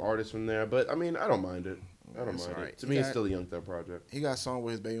here from artists from there. But I mean, I don't mind it. I don't mind it. To me, it's still a Young Thug project. He got a song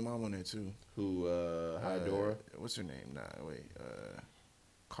with his baby mom on there too. Who? Dora. What's her name?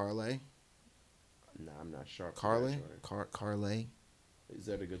 Carlay. Nah, I'm not sure. Carlay. Carlay. Is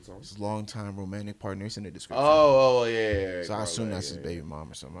that a good song? His longtime romantic partner. It's in the description. Oh, yeah. So I assume that's his baby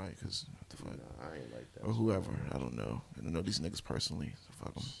mom or somebody. Cause nah, I ain't like that. Or whoever. I don't know. I don't know these niggas personally. So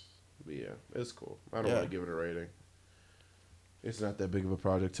fuck them. But yeah, it's cool. I don't want to give it a rating. It's not that big of a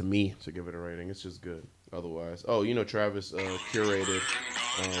project to me to give it a rating. It's just good. Otherwise, Travis curated.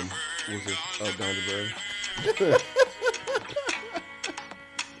 What's this? Ganja Berry.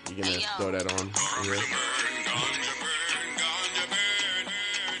 You gonna throw that on here?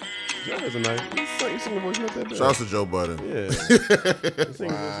 Travis is nice. You sing the voice not that bad. Shouts to Joe Budden. Yeah.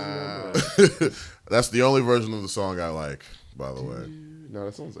 Wow. That's the only version of the song I like, by the way. No,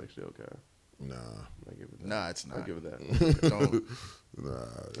 that song's actually okay. Nah. I give it that. Nah, it's not. I give it that.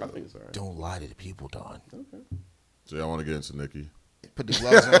 Nah. I think it's alright. Don't lie to the people, Don. Okay. So y'all want to get into Nicki? Put the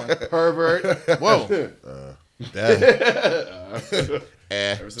gloves on. Pervert. Whoa.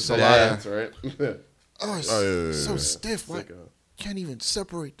 Ever since that dance, right? It's so stiff. Like, can't even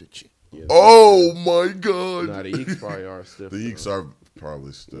separate the shit. Yeah, oh my god. Nah, the Yeeks probably are stiff. The Yeeks are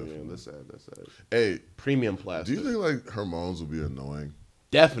probably stiff. Yeah, that's sad. Hey, premium plastic. do you think like her moans would be annoying?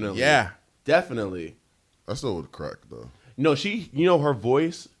 Definitely. Yeah. Definitely. I still would crack though. No, her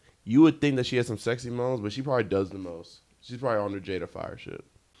voice, you would think that she has some sexy moans, but she probably does the most. She's probably on the Jada Fire shit.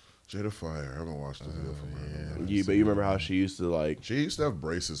 Jada Fire. I haven't watched the video from her. Yeah, but you remember how she used to like... She used to have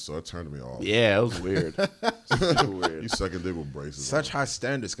braces, so it turned me off. Yeah, it was weird. Super weird. You sucking dick with braces. Such high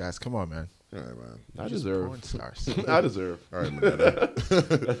standards, guys. Come on, man. All right, man. I deserve. Stars. I deserve. All right, man.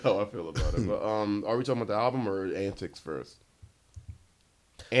 That's how I feel about it. But are we talking about the album or Antics first?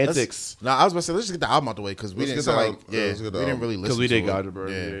 Antics. No, I was about to say let's just get the album out the way because we didn't we didn't really listen. Because we did to Ganja Burn.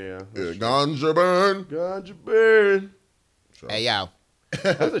 Yeah, Ganja Burn. Ganja Burn. Hey yo,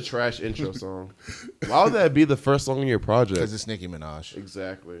 that's a trash intro song. Why would that be the first song in your project? because it's Nicki Minaj.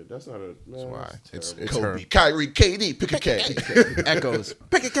 Exactly. That's not a. That's why it's Kobe, her. Kyrie, KD, pick a K. Echoes.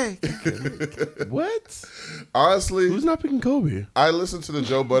 Pick a K. What? Honestly, Who's not picking Kobe? I listened to the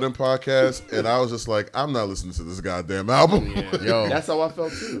Joe Budden podcast, and I was just like, I'm not listening to this goddamn album. Yo, That's how I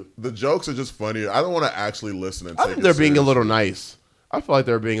felt too. The jokes are just funny. I don't want to actually listen and I take think it they're being a seriously. little nice. I feel like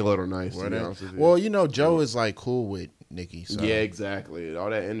they're being a little nice. To be honest with you. well, Joe is like cool with Nicki. So. Yeah, exactly. All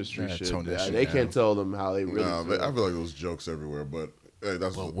that industry Yeah, shit. tone that shit They down. can't tell them how they really Nah, feel. I feel like those jokes everywhere, but hey,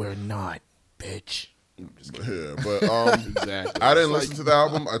 that's But we're not, bitch. yeah. But Exactly. I didn't listen to the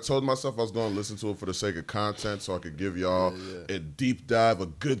album. I told myself I was going to listen to it for the sake of content, so I could give y'all a deep dive, a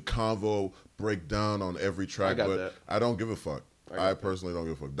good convo breakdown on every track. I got but that. I don't give a fuck. I personally don't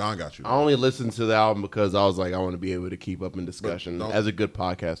give a fuck. Don got you. I only listened to the album because I was like, I want to be able to keep up in discussion as a good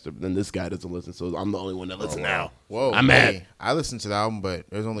podcaster. But then this guy doesn't listen, so I'm the only one that listens now. Whoa, I'm mad. I listened to the album, but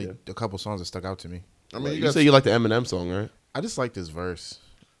there's only a couple songs that stuck out to me. I mean, You say you like the Eminem song, right? I just liked his verse.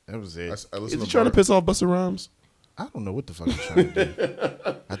 That was it. Is he trying to piss off Busta Rhymes? I don't know what the fuck he's trying to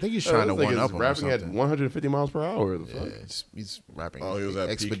do. I think he's trying to one up him or rapping at something. 150 miles per hour. The fuck? Yeah, he's rapping. Oh, he was at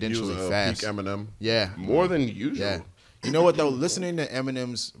exponentially fast. fast. Peak Eminem. Yeah, More than usual. yeah. You know what though? Listening to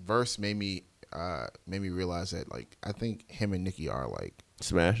Eminem's verse made me realize that like I think him and Nicki are like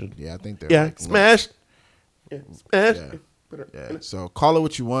Smashing. I think they're Yeah, like, smash. Yeah, smash. Yeah. So call it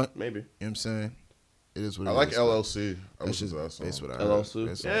what you want. Maybe. You know what I'm saying? It is what I it like is. LLC. I That's listen just to that song. that's what I heard. LLC.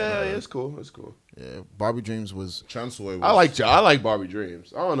 That's what I Yeah, heard. it's cool. It's cool. Yeah. Barbie Dreams was. Chancellor was. I like Barbie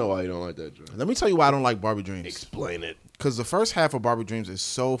Dreams. I don't know why you don't like that joint. Let me tell you why I don't like Barbie Dreams. Explain it. Because the first half of Barbie Dreams is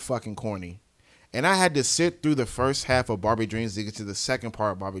so fucking corny. And I had to sit through the first half of Barbie Dreams to get to the second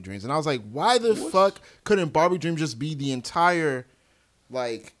part of Barbie Dreams. And I was like, why the fuck couldn't Barbie Dreams just be the entire,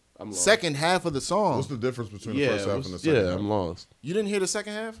 like, second half of the song? What's the difference between the first half and the second half? Yeah, I'm lost. You didn't hear the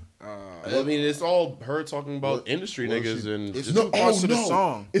second half? I mean, it's all her talking about industry what niggas she- and It's two parts of the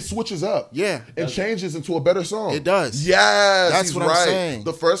song. It switches up. Yeah. It changes into a better song. It does. Yes, That's he's what I'm right. saying.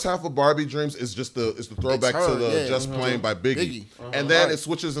 The first half of Barbie Dreams is just the throwback It's her, to the yeah. Just Playing by Biggie. Biggie. And then Right. it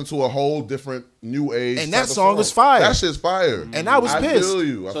switches into a whole different new age. And type that of song is fire. That shit's fire. And I was pissed. feel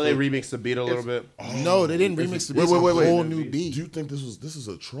you. I so they feel- remixed the beat a little bit. No, they didn't remix the beat. Wait, It's a wait. whole new Do beat. you think this is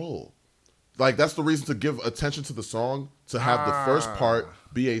a troll? Like that's the reason to give attention to the song, to have the first part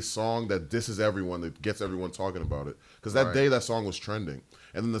be a song that disses everyone, that gets everyone talking about it. Because that day that song was trending,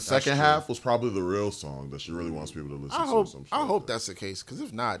 and then the second half was probably the real song that she really wants people to listen to. or some shit I like hope that. that's the case. Because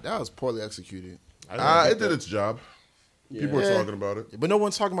if not, that was poorly executed. It did its job. People were Yeah. talking about it. But no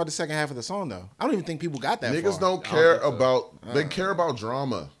one's talking about the second half of the song, though. I don't even think people got that Niggas far. don't care about. They care about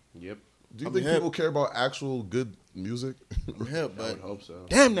drama. Yep. Do you think hip. people care about actual good music? Yeah, I but would hope so.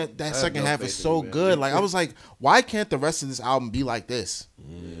 damn, that second no half faith is in so you, man. good. Like I was like, why can't the rest of this album be like this?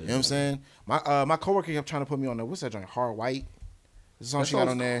 You know what I'm saying? My coworker kept trying to put me on there. What's that joint? Hard White. The song That she got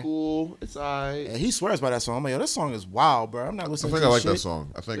song's on there. cool. It's alright. Yeah, he swears by that song. I'm like, yo, this song is wild, bro. I'm not I listening think to I this like that shit.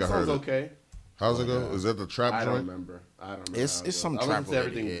 song. I think It I heard sounds it. okay. How's it go? Is that the trap I don't joint? remember. It's how it some goes. I trap listened to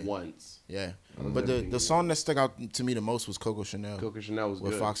everything related, yeah. once. Yeah. But the song that stuck out to me the most was Coco Chanel Coco Chanel was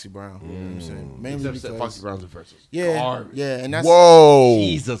with good. Foxy Brown. You know what I'm saying? Mainly Except because Foxy Brown's the verses. yeah, Garbage. yeah, and that's Whoa.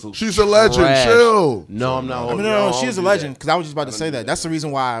 Jesus, She's a legend. trash. Chill. No, I'm not. I mean, no, she is a legend. Because I was just about to say that. That's the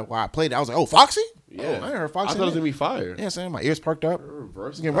reason why I played it. I was like, oh, Foxy? Yeah, Oh, I ain't heard Foxy. I thought it was yet. gonna be fire. Yeah, you know what I'm saying my ears perked up.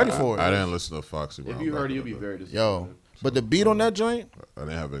 Reverse. Getting ready for it. I didn't listen to Foxy Brown. If you back heard it, in you'll the be day. very disappointed. Yo, but the beat on that joint, I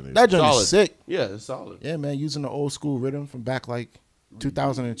didn't have any. that joint Solid. is sick. Yeah, it's solid. Yeah, man, using the old school rhythm from back like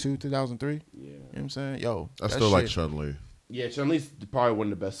 2002, 2003. Yeah. You know what I'm saying? Yo, I that still like shit- Chun Li. Yeah, Chun-Li's probably one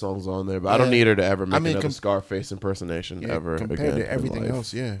of the best songs on there, but I don't Yeah. need her to ever make I mean, another com- Scarface impersonation yeah, ever compared again to in everything life.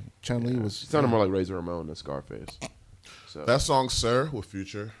 else. Yeah, Chun Li was. She sounded more like Razor Ramon than Scarface. So That song, Sir, with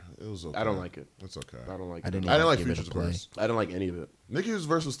Future, it was okay. I don't like it. It's okay. I don't like I it. didn't I didn't like give it a Future's play. verse. I don't like any of it. Nicki's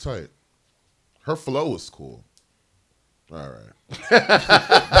verse was tight. Her flow was cool. All right.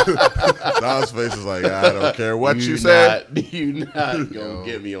 Don's face is like, I don't care what you say. You not gonna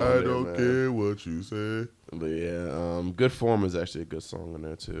get me on I there, don't man. care what you say. But yeah, Good Form is actually a good song in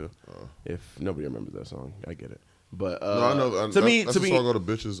there too. If nobody remembers that song, I get it. But No, I know. to me, that's to the me, song all the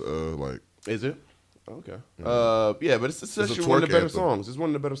bitches like. is it? Okay. Yeah, but it's a actually one of the twerk better anthem. songs. It's one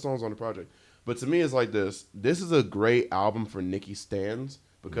of the better songs on the project. But to me, it's like this. This is a great album for Nicki stans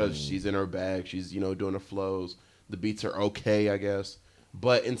because she's in her bag. She's doing the flows. The beats are okay, I guess.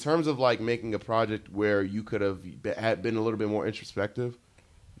 But in terms of like making a project where you could have had been a little bit more introspective,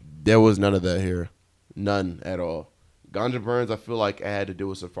 there was none of that here. None at all. Ganja Burns, I feel like I had to do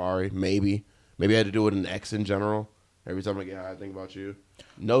with Safari. Maybe I had to do with an X in general. Every time I get high, I think about you.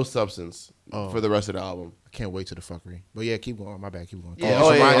 No substance for the rest of the album. I can't wait to the fuckery. But yeah, keep going. My bad. Keep going. Yeah,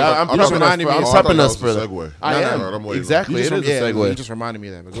 just reminded- I'm you just prepping us reminded for- me. I'm of- I thought prepping that us was for a the segue. I No, am. no, I'm waiting. Exactly. You It just, is a segue. You just reminded me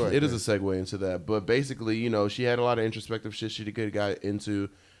of that. But go ahead. It is a segue into that. But basically, she had a lot of introspective shit she could have got into.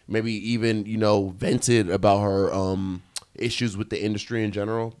 Maybe even, vented about her issues with the industry in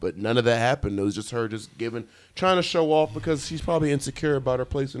general. But none of that happened. It was just her trying to show off because she's probably insecure about her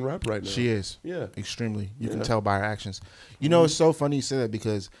place in rap right now. She is. Yeah. Extremely. You can Yeah. tell by her actions. It's so funny you say that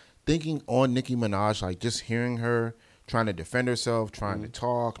because thinking on Nicki Minaj, like just hearing her trying to defend herself, trying to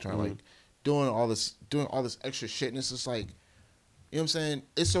talk, trying to like doing all this extra shit, and it's just like, you know what I'm saying?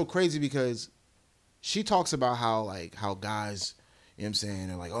 It's so crazy because she talks about how guys, you know what I'm saying,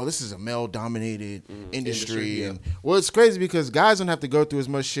 they're like, oh, this is a male dominated industry. yeah. And well, it's crazy because guys don't have to go through as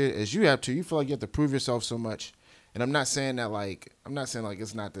much shit as you have to. You feel like you have to prove yourself so much. And I'm not saying it's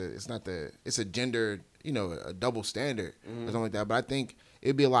a gender, a double standard or something like that. But I think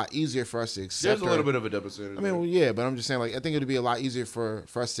it'd be a lot easier for us to accept There's her. a little bit of a double standard. I mean, well, yeah, but I'm just saying, like, I think it'd be a lot easier for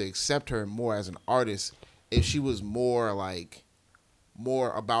us to accept her more as an artist if she was more about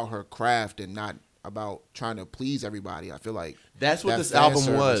her craft and not about trying to please everybody. I feel like that's what that this fan album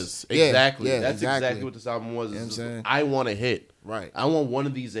service- was. Yeah, Exactly. yeah, That's exactly. exactly what this album was. You know what I'm saying? I want a hit. Right. I want one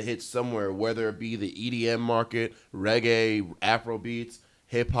of these to hit somewhere, whether it be the EDM market, reggae, Afro beats,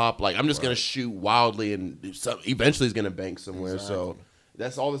 hip hop. Like, I'm just gonna shoot wildly, and eventually it's gonna bank somewhere. So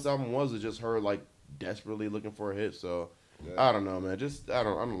that's all this album was. Is just her like desperately looking for a hit. So I don't know, man. I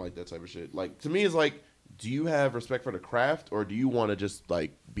don't like that type of shit. Like, to me, it's like, do you have respect for the craft, or do you want to just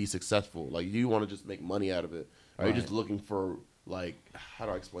like be successful? Like, do you want to just make money out of it? Or are you just looking for, like, how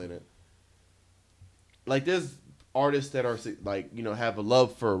do I explain it? Like, there's artists that are like, have a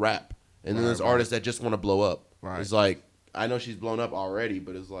love for rap, and then there's artists that just want to blow up. Right. It's like, I know she's blown up already,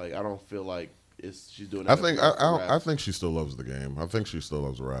 but it's like, I don't feel like she's doing. I think she still loves the game. I think she still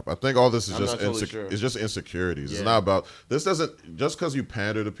loves rap. I think all this is it's just insecurities. Yeah. It's not about this. Doesn't just because you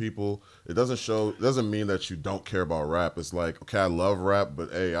pander to people, it doesn't mean that you don't care about rap. It's like, okay, I love rap,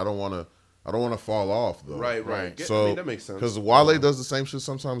 but hey, I don't want to fall off though. Right. So I mean, that makes sense. Because Wale does the same shit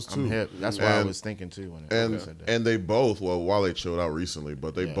sometimes too. I'm hip. That's what I was thinking too when said that. And they both, Wale chilled out recently,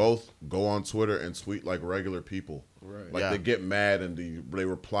 but they both go on Twitter and tweet like regular people. Right. Like they get mad and they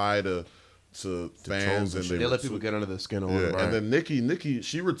reply to fans and they let people get under their skin. And then Nikki,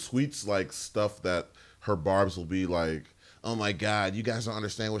 she retweets like stuff that her barbs will be like, oh my God, you guys don't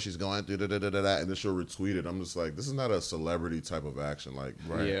understand what she's going through, and then she'll retweet it. I'm just like, this is not a celebrity type of action. Like,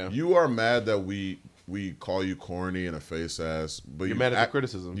 you are mad that we call you corny and a face ass, but you're mad at the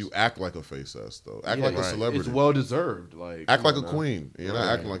criticisms. You act like a face ass though. Act like a celebrity. It's well deserved. Like, act like a queen. You're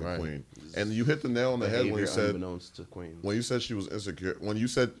not acting like a queen. And you hit the nail on the head when you said she was insecure. When you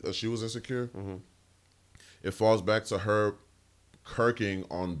said she was insecure, it falls back to her kirking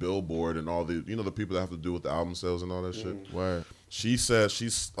on Billboard and all the the people that have to do with the album sales and all that shit. Word. She said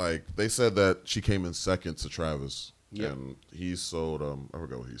they said that she came in second to Travis. Yep. And he sold I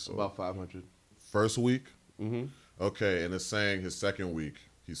forgot what he sold. About 500. First week? Mm-hmm. Okay, and it's saying his second week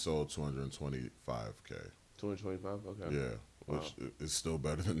he sold 225K. 225? Okay. Yeah. Wow. Which is still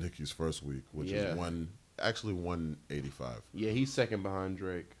better than Nicki's first week, which is 185. Yeah, he's second behind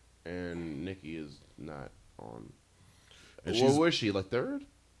Drake, and Nicki is not on. And where's she? Like third?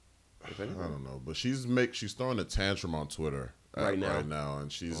 I don't know, but she's throwing a tantrum on Twitter right now,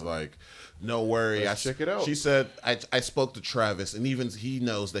 and she's like, "No worry, check it out." She said, "I spoke to Travis, and even he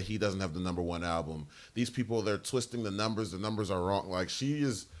knows that he doesn't have the #1 album. These people, they're twisting the numbers. The numbers are wrong. Like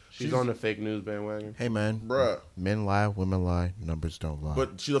she's on the fake news bandwagon. Hey man, bruh, men lie, women lie, numbers don't lie.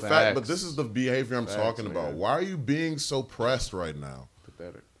 But but this is the behavior I'm talking about. Why are you being so pressed right now?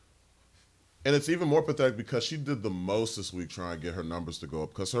 Pathetic. And it's even more pathetic because she did the most this week trying to get her numbers to go up.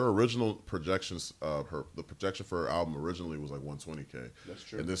 Because her original projections, the projection for her album originally was like 120K. That's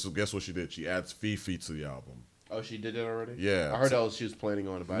true. And guess what she did? She adds Fifi to the album. Oh, she did that already? Yeah. I heard she was planning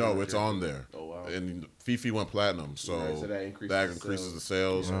on it. No, it's on there. Oh, wow. And Fifi went platinum, so that increases the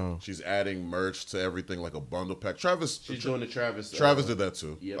sales. Wow. She's adding merch to everything, like a bundle pack. She's doing the Travis. Travis did that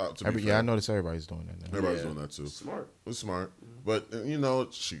too. Yep. I noticed everybody's doing that now. Everybody's doing that too. Smart. It's smart. But,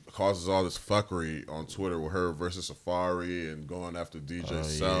 she causes all this fuckery on Twitter with her versus Safari and going after DJ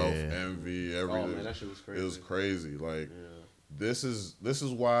Self, Envy, everything. Oh, man, that shit was crazy. It was crazy. Like, this is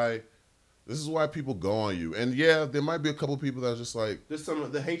why people go on you. And, there might be a couple people that are just like...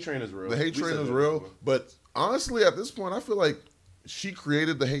 The hate train is real. The hate train is real. But, honestly, at this point, I feel like she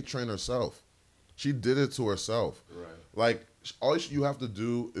created the hate train herself. She did it to herself. Right. Like, all you have to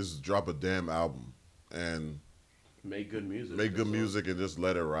do is drop a damn album and... Make good music. And just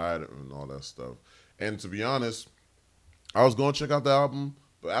let it ride and all that stuff. And to be honest, I was going to check out the album,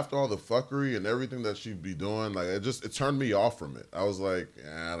 but after all the fuckery and everything that she'd be doing, like it turned me off from it. I was like,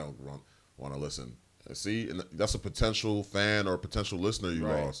 I don't want to listen. See, and that's a potential fan or potential listener you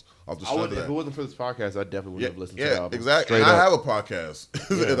lost off the show. If it wasn't for this podcast, I definitely would have listened to the album. Exactly. And I have a podcast,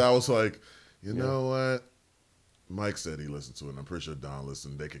 and I was like, you know what? Mike said he listened to it, and I'm pretty sure Don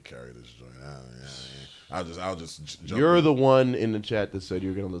listened. They could carry this joint. I'll just jump You're in. the one in the chat that said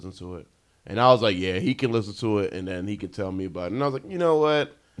you're going to listen to it. And I was like, yeah, he can listen to it, and then he can tell me about it. And I was like, you know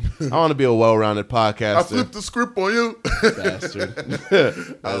what? I want to be a well-rounded podcaster. I flipped the script on you. Bastard.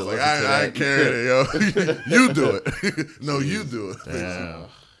 I was like, I ain't carrying it, yo. You do it. No, you do it. Oh,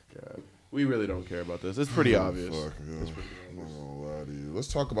 God. We really don't care about this. It's pretty obvious. Fuck, yeah. I'm not gonna lie to you. Let's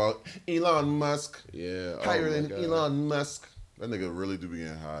talk about Elon Musk. Yeah. Higher than Elon Musk. That nigga really do be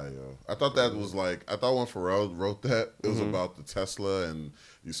getting high, yo. I thought that was like, I thought when Pharrell wrote that, it was about the Tesla and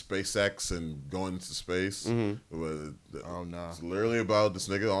the SpaceX and going into space. Oh, no. It's literally about this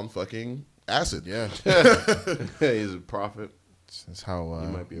nigga on fucking acid. Yeah. He's a prophet. That's how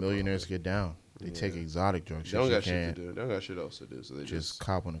might be a millionaires get down. They take exotic drugs. They don't got shit to do. They don't got shit else to do. So they just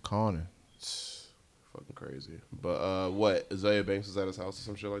cop on the corner. fucking crazy. But what? Azalea Banks was at his house or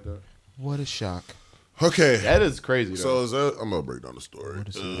some shit like that? What a shock. Okay. That is crazy, though. So I'm going to break down the story. What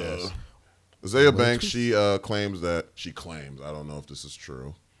a success. Azalea Banks, she claims that, I don't know if this is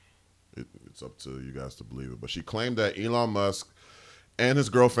true. It's up to you guys to believe it. But she claimed that Elon Musk and his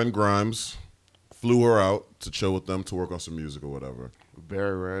girlfriend Grimes flew her out to chill with them to work on some music or whatever.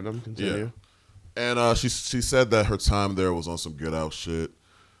 Very random. Continue. Yeah. And she said that her time there was on some get out shit.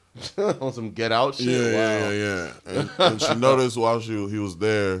 On some get out shit? Yeah. And she noticed while she was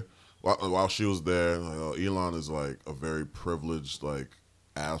there, like, oh, Elon is like a very privileged, like,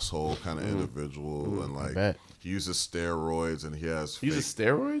 asshole kind of individual, and like he uses steroids, and he uses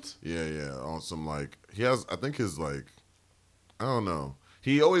steroids. Yeah, on some like I think his like, I don't know.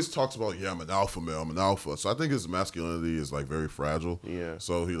 He always talks about I'm an alpha male, I'm an alpha. So I think his masculinity is like very fragile. Yeah.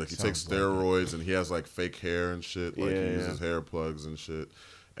 So he takes steroids and he has like fake hair and shit. Like he uses hair plugs and shit,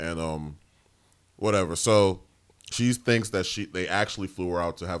 and whatever. So she thinks that they actually flew her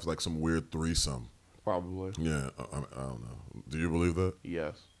out to have like some weird threesome. Probably. Yeah, I don't know. Do you believe that?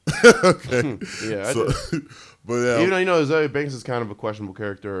 Yes. Okay. Yeah, I do. But yeah, even though Azalea Banks is kind of a questionable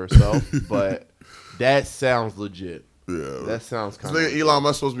character herself, but that sounds legit. Yeah, that sounds kind of. Elon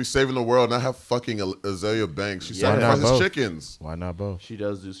Musk supposed to be saving the world, not have fucking Azalea Banks. She sacrifices chickens. Why not both? She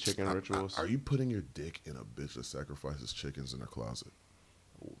does do chicken rituals. Are you putting your dick in a bitch that sacrifices chickens in her closet?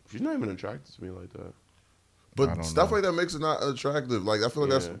 She's not even attracted to me like that. But stuff like that makes it not attractive. Like I feel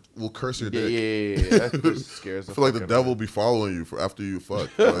like that will curse your dick. Yeah. That just scares. I feel like the devil will be following you after you fuck.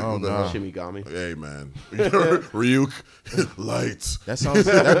 Like, Shimigami. Hey man, Ryuk, lights. That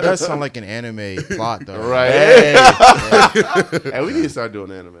does sound like an anime plot though. Right. Hey, we need to start doing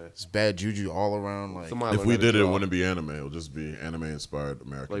anime. It's bad juju all around. Like if we did it wouldn't be anime. It would just be anime inspired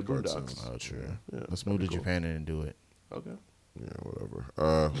American cartoons. Oh, true. Yeah, let's move to Japan and do it. Okay. Yeah,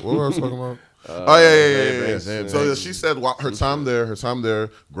 whatever. What were I talking about? Yeah. So she said her time there,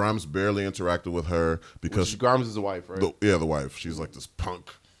 Grimes barely interacted with her because Grimes is the wife, right? The wife. She's like this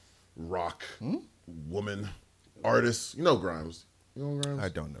punk rock woman artist. You know Grimes? You know Grimes? I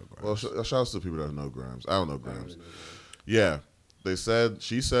don't know Grimes. Well, shout out to the people that know Grimes. I don't know Grimes. Yeah,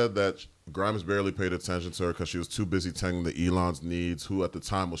 she said that Grimes barely paid attention to her because she was too busy tending to Elon's needs, who at the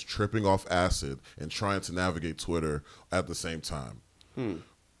time was tripping off acid and trying to navigate Twitter at the same time. And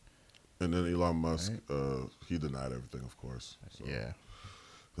then Elon Musk, he denied everything, of course. So yeah.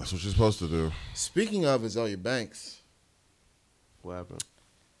 That's what you're supposed to do. Speaking of Azalea Banks. What happened?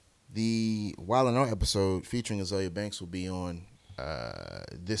 The Wild 'N Out episode featuring Azalea Banks will be on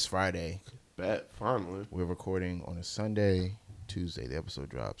this Friday. Finally. We're recording on a Sunday. Tuesday the episode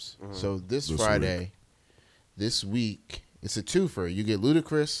drops. So this Friday, this week, it's a twofer. You get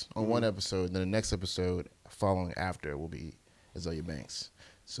Ludacris on one episode, and then the next episode following after will be Azalea Banks.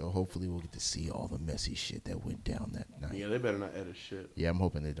 So hopefully we'll get to see all the messy shit that went down that night. Yeah, they better not edit shit. Yeah, I'm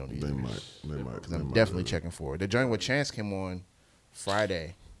hoping they don't either. They might. Because I'm definitely checking for it. The joint with Chance came on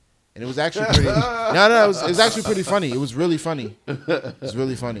Friday. And it was actually pretty. it was actually pretty funny. It was really funny. It's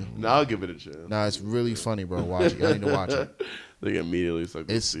really funny. Now I'll give it a chance. It's really funny, bro. Watch it. I need to watch it. They immediately suck.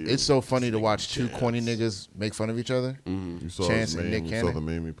 It's so funny to watch two corny niggas make fun of each other. You saw Chance and Nick Cannon. You saw the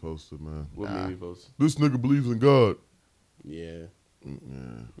meme he posted, man. What meme he posted? This nigga believes in God. Yeah.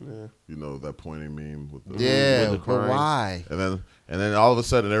 You know that pointing meme with the but why? And then all of a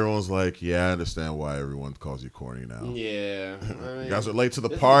sudden everyone's like, yeah, I understand why everyone calls you corny now. Yeah, you guys are late to the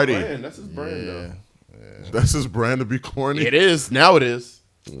party. That's his brand, though. Yeah. That's his brand to be corny. It is now. It is.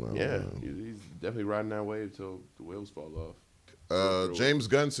 Yeah, he's definitely riding that wave till the wheels fall off. James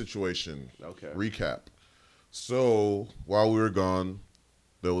Gunn situation. Okay. Recap. So while we were gone,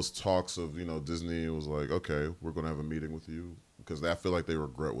 there was talks of Disney was like, okay, we're gonna have a meeting with you. Because I feel like they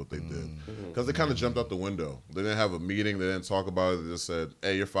regret what they did. Because they kind of jumped out the window. They didn't have a meeting. They didn't talk about it. They just said,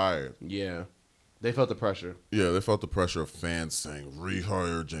 hey, you're fired. Yeah. They felt the pressure. Yeah, they felt the pressure of fans saying,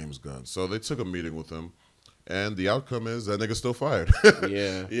 rehire James Gunn. So they took a meeting with him. And the outcome is that nigga's still fired.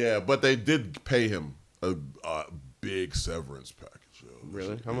 Yeah. Yeah, but they did pay him a big severance package. Yo.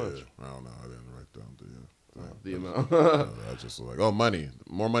 Really? How much? I don't know. I didn't write down the amount. I just was like, money.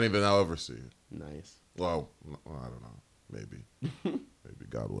 More money than I'll ever see. Nice. Well, I don't know. Maybe,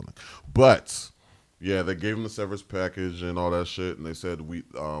 God willing. But yeah, they gave him the severance package and all that shit, and they said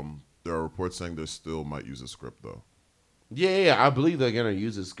there are reports saying they still might use a script though. Yeah, I believe they're gonna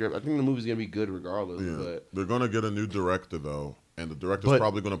use the script. I think the movie's gonna be good regardless. Yeah, But they're gonna get a new director though, and the director's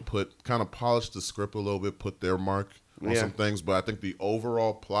probably gonna kind of polish the script a little bit, put their mark on some things. But I think the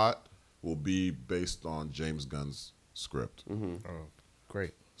overall plot will be based on James Gunn's script. Oh,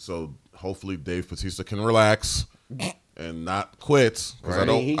 great. So hopefully Dave Bautista can relax and not quit. Right.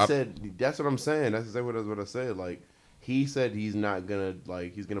 He said that's what I'm saying. That's exactly what I said. Like he said he's not gonna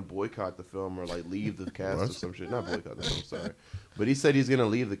he's gonna boycott the film or like leave the cast or some shit. Not boycott the film, sorry. But he said he's gonna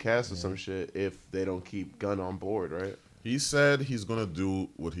leave the cast or some shit if they don't keep Gunn on board, right? He said he's gonna do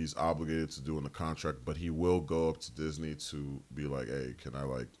what he's obligated to do in the contract, but he will go up to Disney to be like, "Hey, can I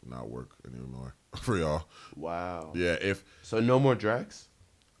like not work anymore for y'all?" Wow. Yeah. So no more Drax.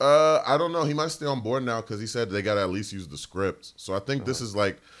 I don't know. He might stay on board now because he said they got to at least use the script. So I think this is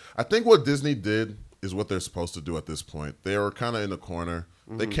I think what Disney did is what they're supposed to do at this point. They were kind of in the corner.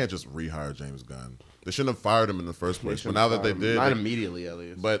 Mm-hmm. They can't just rehire James Gunn. They shouldn't have fired him in the first place. But now that they did, not immediately at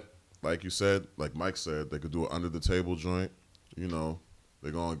least. But like you said, like Mike said, they could do an under the table joint. You know,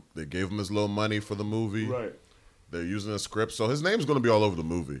 they gave him his little money for the movie. Right. They're using a script, so his name's going to be all over the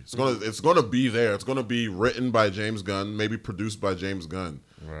movie. It's going to be there. It's going to be written by James Gunn, maybe produced by James Gunn.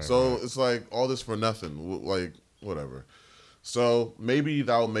 Right, so it's like all this for nothing, like whatever. So maybe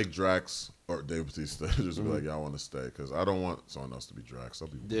that'll make Drax or Dave Bautista just be like, "Yeah, I want to stay," because I don't want someone else to be Drax.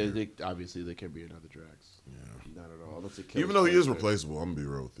 That'll be weird. Obviously, there can't be another Drax. Yeah, not at all. Even though he is replaceable, I'm gonna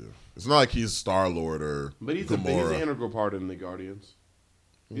be real with you. It's not like he's Star-Lord or but he's an integral part in the Guardians.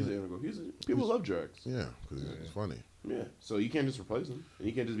 He's an integral. People love Drax. Yeah, because he's funny. Yeah, so you can't just replace him, and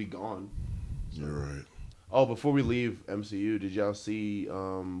he can't just be gone. So. You're right. Oh, before we leave MCU, did y'all see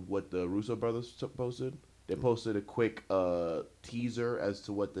what the Russo brothers posted? They posted a quick teaser as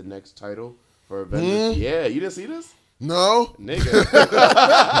to what the next title for Avengers. Yeah, you didn't see this? No, nigga.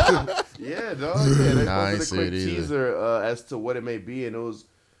 Yeah, dog. Yeah, they posted a quick teaser as to what it may be, and it was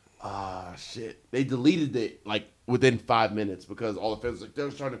shit. They deleted it like within 5 minutes because all the fans they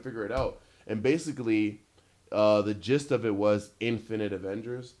were trying to figure it out, and basically, the gist of it was Infinite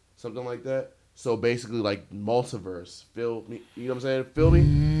Avengers, something like that. So basically, like multiverse. Feel me? You know what I'm saying? Feel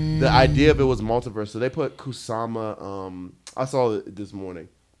me? The idea of it was multiverse. So they put Kusama. I saw it this morning.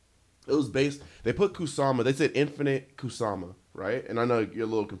 It was based. They put Kusama. They said Infinite Kusama, right? And I know you're a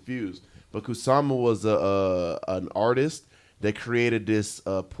little confused, but Kusama was an artist that created this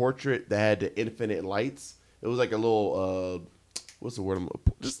portrait that had the infinite lights. It was like a little what's the word?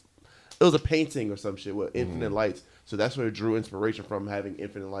 It was a painting or some shit with infinite lights. So that's where it drew inspiration from, having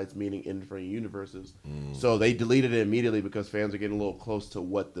infinite lights, meaning infinite universes. So they deleted it immediately because fans are getting a little close to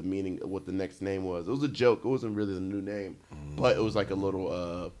what the meaning, what the next name was. It was a joke. It wasn't really the new name, but it was like a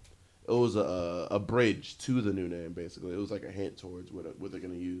little, it was a bridge to the new name, basically. It was like a hint towards what they're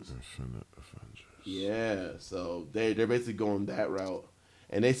going to use. Infinite Avengers. Yeah, so they're basically going that route.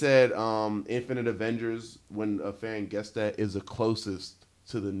 And they said Infinite Avengers, when a fan guessed that, is the closest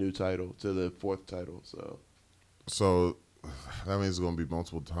to the new title, to the fourth title, So that means it's going to be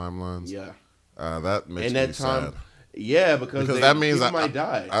multiple timelines. Yeah, that makes me sad. Yeah, because that means people might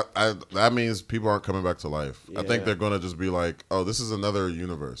die. That means people aren't coming back to life. Yeah. I think they're going to just be like, "Oh, this is another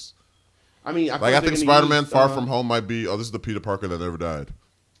universe." I mean, I think Spider-Man: Far From Home might be, "Oh, this is the Peter Parker that never died."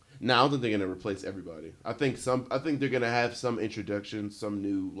 No, I don't think they're going to replace everybody. I think they're going to have some introductions, some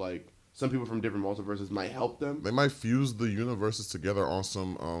new some people from different multiverses might help them. They might fuse the universes together on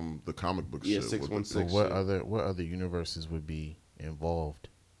some the comic book shit. 616. What other universes would be involved?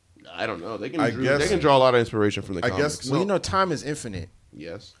 I don't know. They can draw a lot of inspiration from the comics. I guess. Well, you know, time is infinite.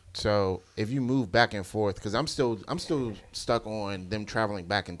 Yes. So if you move back and forth, because I'm still stuck on them traveling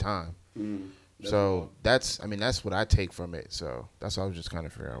back in time. That's what I take from it. So that's what I was just kind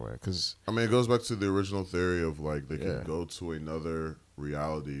of figuring out. Because it goes back to the original theory of like they could go to another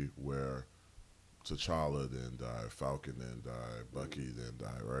reality where T'Challa didn't die, Falcon didn't die, Bucky didn't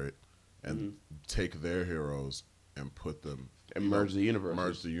die, right? And take their heroes and put them and merge the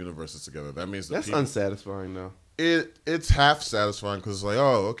universes together. That means that's unsatisfying though. It's half satisfying because it's like,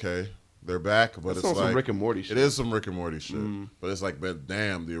 oh, okay, they're back, but it's like some Rick and Morty shit. It is some Rick and Morty shit, but it's like, but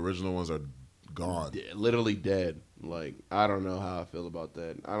damn, the original ones are gone, literally dead. Like, I don't know how I feel about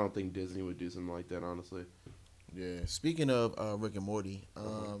that. I don't think Disney would do something like that, honestly. Yeah. Speaking of Rick and Morty,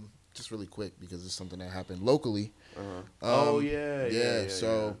 just really quick because it's something that happened locally. Yeah.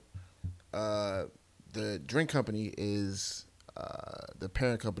 So, the drink company is the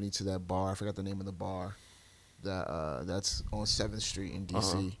parent company to that bar. I forgot the name of the bar. That's on 7th Street in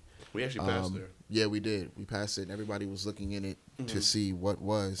DC. We actually passed there. Yeah, we did. We passed it, and everybody was looking in it to see what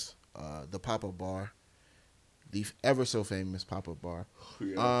was the pop-up bar, the ever so famous pop-up bar.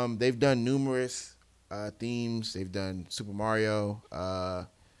 Yeah. They've done numerous themes. They've done Super Mario.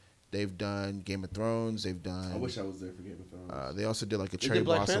 They've done Game of Thrones. They've done. I wish I was there for Game of Thrones. They also did like a They Cherry did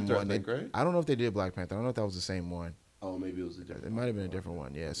Black Blossom Panther, one. I think, right? I don't know if they did Black Panther. I don't know if that was the same one. Oh, maybe it was a different. It might have been a different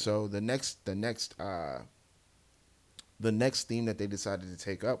one. Yeah. So the next theme that they decided to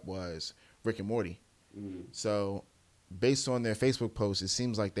take up was Rick and Morty. Mm. So, based on their Facebook post, it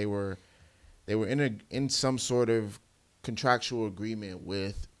seems like they were in some sort of contractual agreement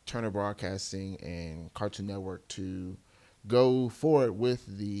with Turner Broadcasting and Cartoon Network to go forward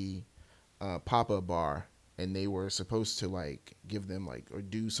with the pop-up bar, and they were supposed to like give them like or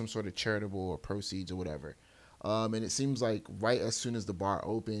do some sort of charitable or proceeds or whatever. And it seems like right as soon as the bar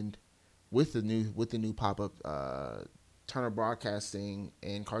opened with the new pop-up, Turner Broadcasting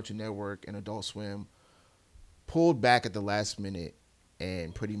and Cartoon Network and Adult Swim pulled back at the last minute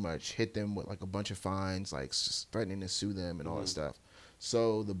and pretty much hit them with like a bunch of fines, like threatening to sue them and all that stuff.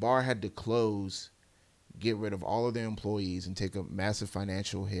 So the bar had to close, get rid of all of their employees, and take a massive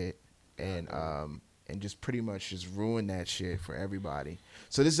financial hit, and just pretty much just ruin that shit for everybody.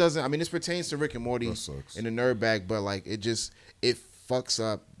 So this doesn't. I mean, this pertains to Rick and Morty in the nerd bag, but like it fucks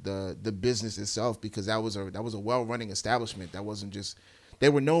up the business itself, because that was a well running establishment. That wasn't just, they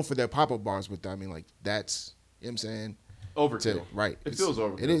were known for their pop up bars, but I mean like that's, you know what I'm saying. Overkill. Right. It feels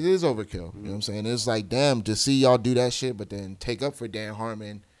overkill. It is overkill. You know what I'm saying? It's like, damn, to see y'all do that shit, but then take up for Dan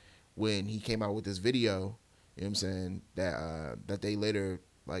Harmon when he came out with this video, you know what I'm saying, that they later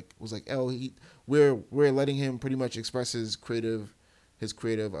like was like, oh, we're letting him pretty much express his creative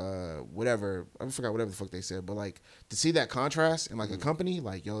whatever. I forgot whatever the fuck they said, but like to see that contrast in like a company,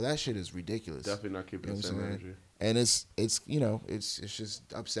 like, yo, that shit is ridiculous. Definitely not keeping the same energy. And it's you know, it's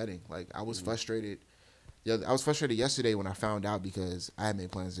just upsetting. Like I was frustrated. Yeah, I was frustrated yesterday when I found out, because I had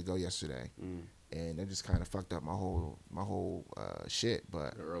made plans to go yesterday, and it just kind of fucked up my whole shit.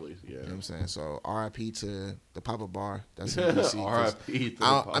 But Early, yeah. You know what I'm saying? So R.I.P. to the pop-up bar. That's in DC. R.I.P. to the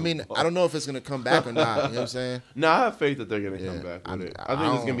I mean, I don't know if it's gonna come back or not. You know what I'm saying? No, I have faith that they're gonna come back with it. I think there's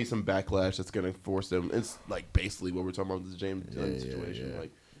don't- gonna be some backlash that's gonna force them. It's like basically what we're talking about with this James Gunn situation.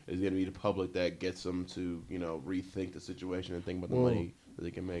 Like, it's gonna be the public that gets them to, you know, rethink the situation and think about the money that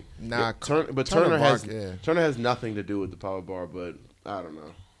they can make. Nah, Turner has nothing to do with the pop-up bar, but I don't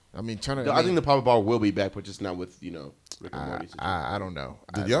know. I mean, Turner. I think the pop-up bar will be back, but just not with, you know, Rick and Morty. I don't know.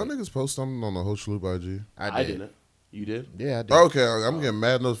 Did y'all niggas post something on the Whole Sloop IG? I didn't. You did? Yeah, I did. Okay, I'm getting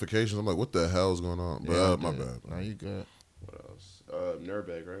mad notifications. I'm like, what the hell is going on? But Yeah, my bad. No, you good. What else?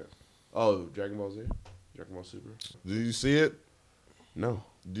 Nerdbag, right? Oh, Dragon Ball Z? Dragon Ball Super? Did you see it? No.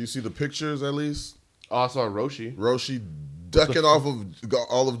 Do you see the pictures at least? Oh, I saw Roshi. Roshi ducking off of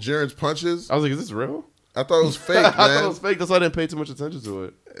all of Jiren's punches. I was like, is this real? I thought it was fake, man. I thought it was fake. That's why I didn't pay too much attention to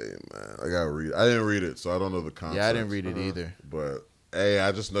it. Hey, man, I gotta read it. I didn't read it, so I don't know the concept. Yeah, I didn't read it either. But hey,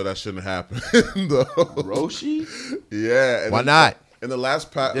 I just know that shouldn't happen. Though. Roshi? Yeah. Why not? In the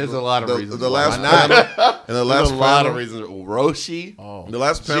last panel, There's a lot of reasons. The last why not? panel, in the last There's a lot panel, of reasons. Roshi? Oh. the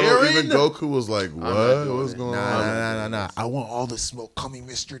last panel, Jiren? even Goku was like, "What? What's going on?" Nah. I want all the smoke coming,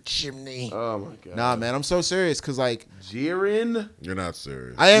 Mr. Chimney. Oh, my God. Nah, man, I'm so serious, because like Jiren? You're not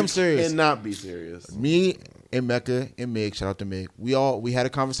serious. I am serious. Cannot be serious. Me and Mecca and Mig, shout out to Mig. We had a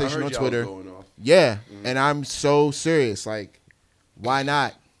conversation on Twitter. Going off. Yeah, and I'm so serious. Like, why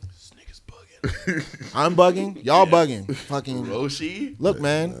not? This nigga's bugging. I'm bugging. Y'all bugging. Fucking Roshi? look,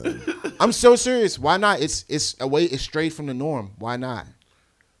 man. I'm so serious. Why not? It's a way. It's straight from the norm. Why not?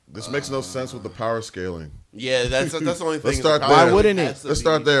 This makes no sense with the power scaling. Yeah, that's the only thing. Let's start Why there. wouldn't it? Let's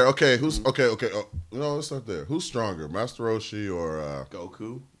start there. Okay, who's okay? Oh, no, let's start there. Who's stronger, Master Roshi or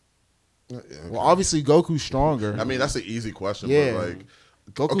Goku? Yeah, okay. Well, obviously Goku's stronger. I mean, that's an easy question. Yeah. But like,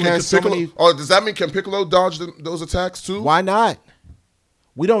 Goku okay, has can so Piccolo, many. oh, does that mean can Piccolo dodge those attacks too? Why not?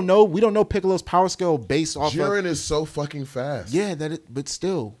 We don't know. We don't know Piccolo's power scale based off Jiren of. is so fucking fast. Yeah, but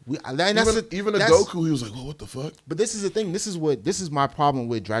still, Even a Goku, he was like, "Well, what the fuck?" But this is the thing. This is my problem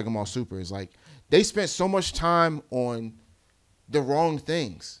with Dragon Ball Super. Is like they spent so much time on the wrong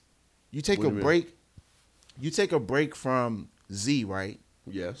things. You take What a do you mean? break. You take a break from Z, right?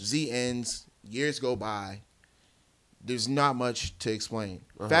 Yes. Z ends. Years go by. There's not much to explain.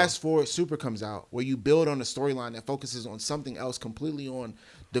 Fast forward, Super comes out, where you build on a storyline that focuses on something else, completely on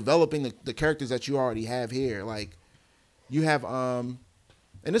developing the characters that you already have here. Like you have, and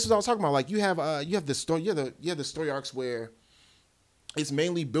this is what I was talking about. Like you have the story, you have the story arcs where it's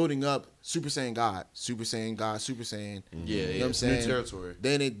mainly building up Super Saiyan God, Super Saiyan God, Super Saiyan. Yeah, You know what I'm saying? New territory.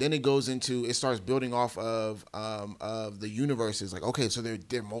 Then it goes into, it starts building off of the universes. Like, okay, so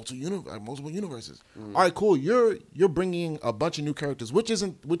they're multiple universes. All right, cool. You're bringing a bunch of new characters, which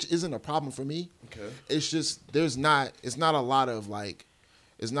isn't a problem for me. Okay. It's just it's not a lot of like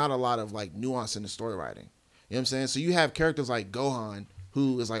is not a lot of like nuance in the story writing. You know what I'm saying? So you have characters like Gohan,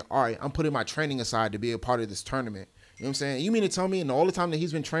 who is like, all right, I'm putting my training aside to be a part of this tournament. You know what I'm saying? You mean to tell me in all the time that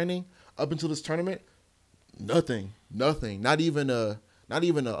he's been training up until this tournament, nothing, not even a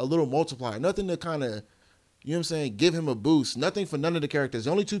little multiplier, nothing to kind of, you know what I'm saying, give him a boost, nothing for none of the characters.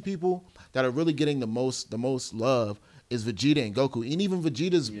 The only two people that are really getting the most love is Vegeta and Goku. And even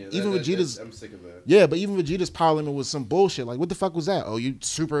Vegeta's, I'm sick of that. yeah, but even Vegeta's power limit was some bullshit. Like, what the fuck was that? Oh, you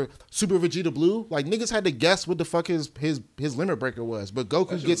super Vegeta Blue? Like, niggas had to guess what the fuck his limit breaker was. But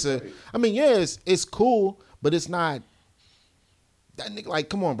Goku gets a, I mean, yeah, it's cool, but it's not, that nigga, like,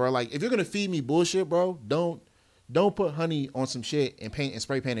 come on, bro. Like, if you're gonna feed me bullshit, bro, don't put honey on some shit and paint and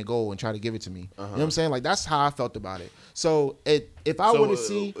spray paint it gold and try to give it to me. You know what I'm saying? Like, that's how I felt about it. So if I were to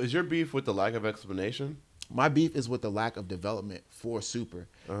see, is your beef with the lack of explanation? my beef is with the lack of development for Super.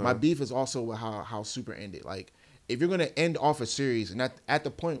 My beef is also with how Super ended. Like, if you're gonna end off a series, and at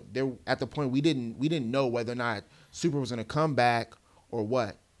the point we didn't know whether or not Super was gonna come back or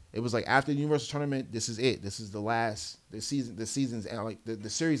what. It was like after the Universal Tournament, this is it. This is the last. The season's like the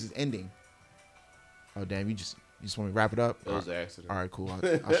series is ending. Oh damn! You just want me to wrap it up? It was an accident. All right, cool. I'll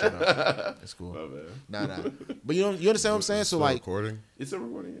shut up. It's cool. My bad. Nah. But you understand what I'm saying? So like, recording. It's a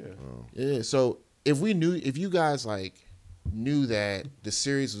recording, yeah. Oh. yeah. So if you guys like knew that the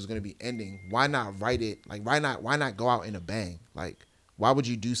series was gonna be ending, why not write it? Like, why not go out in a bang? Like, why would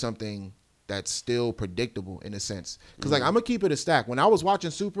you do something that's still predictable in a sense? Because like, I'm gonna keep it a stack. When I was watching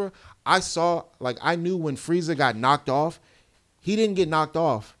Super, I knew when Frieza got knocked off, he didn't get knocked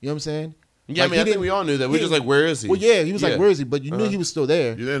off. You know what I'm saying? Yeah, Like, I think we all knew that. We're just like, where is he? Well, yeah, he was like, where is he? But you knew he was still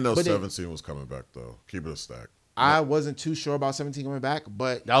there. You didn't know But 17 was coming back though. Keep it a stack. I wasn't too sure about 17 coming back,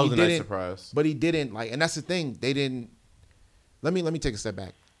 but that was he a nice didn't- surprise. But he didn't like, and that's the thing. They didn't. Let me take a step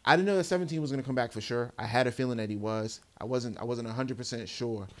back. I didn't know that 17 was going to come back for sure. I had a feeling that he was. I wasn't 100%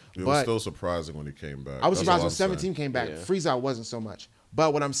 sure. It but was still surprising when he came back. I was That's surprised all when I'm 17 saying. came back. Yeah. Frieza wasn't so much.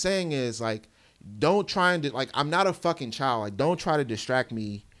 But what I'm saying is, like, don't try and like, I'm not a fucking child. Like, don't try to distract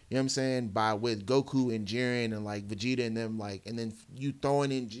me. You know what I'm saying? With Goku and Jiren and like Vegeta and them, like, and then you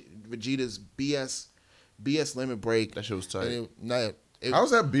throwing in Vegeta's BS limit break. That shit was tight.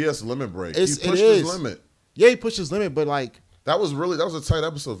 How's that BS limit break? He It pushed is. his limit. Yeah, he pushed his limit, but like, That was a tight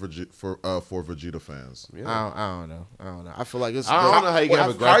episode for Vegeta fans. Yeah. I don't know. I feel like it's. I don't know how you can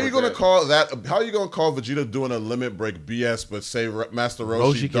have a graph How are you with gonna that. call that? How are you gonna call Vegeta doing a limit break BS, but say Master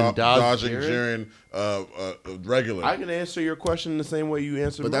Roshi, Roshi can dodge dodging Jiren? Jiren regular? I can answer your question the same way you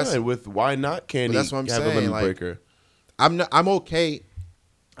answered But that's- mine with why not Candy But that's what I'm have a saying, limit like, breaker. I'm okay.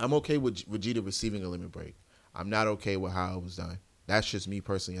 I'm okay with Vegeta receiving a limit break. I'm not okay with how it was done. That's just me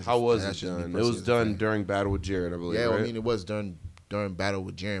personally. How was that's it just me done? It personally was as a done fan. during Battle with Jiren, I believe. Yeah, right? I mean, it was done during battle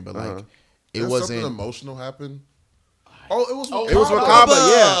with Jiren, but like, it Did wasn't. something emotional happen. Oh, it was. It was Wakaba.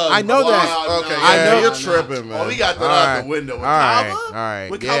 Yeah, I know that. Okay, I yeah, know- you're tripping, man. Oh, we got that All out right. the window. All right, Wakaba? all right.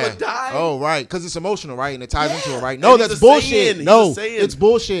 Wakaba yeah. died? Oh, right, because it's emotional, right, and it ties into it, right? And No, he's that's a bullshit. Saiyan. He's No, a Saiyan. it's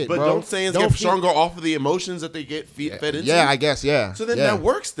bullshit, But bro. don't Saiyans get stronger off of the emotions that they get fed into? Yeah, I guess. Yeah. So then yeah. that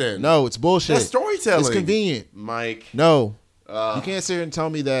works then. No, it's bullshit. That's storytelling. It's convenient. Mike. No. You can't sit here and tell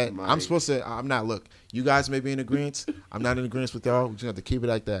me that Mike. I'm supposed to. I'm not. Look, you guys may be in agreement. I'm not in agreement with y'all. We just have to keep it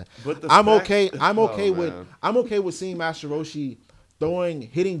like that. But the I'm fact- okay. I'm okay Oh, with. man. I'm okay with seeing Master Roshi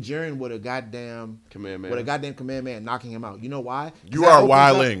hitting Jiren with a goddamn Command man. with a goddamn command man, knocking him out. You know why? 'Cause You that are opens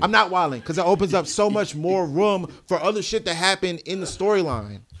wilding. I'm not wilding because it opens up so much more room for other shit to happen in the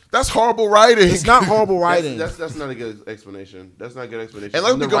storyline. That's horrible writing. It's not horrible writing. That's not a good explanation. That's not a good explanation. And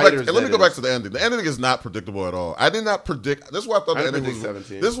let me From go the back. writers, And let me that go back is. to the ending. The ending is not predictable at all. I did not predict. This is what I thought I the didn't ending was. predict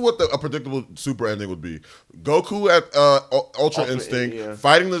 17. This is what a predictable super ending would be. Goku at Ultra Instinct yeah.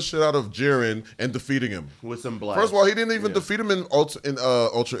 fighting the shit out of Jiren and defeating him. With some black. First of all, he didn't even defeat him in Ultra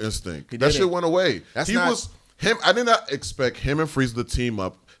Instinct. That didn't. shit went away. That's he not- was him. I did not expect him and Frieza to team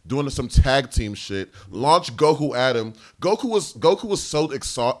up, doing some tag team shit. Launch Goku at him. Goku was so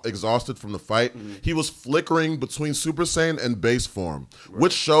exhausted from the fight. He was flickering between Super Saiyan and base form,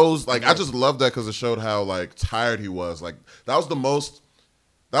 which shows like I just love that because it showed how like tired he was. Like that was the most.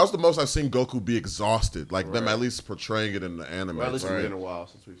 That was the most I've seen Goku be exhausted. Like them at least portraying it in the anime. Well, at least right? it's been a while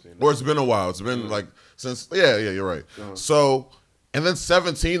since we've seen that. Or it's been a while. It's been like since you're right. So and then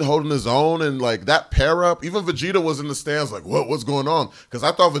 17 holding his own and like that pair up. Even Vegeta was in the stands like, what's going on? Because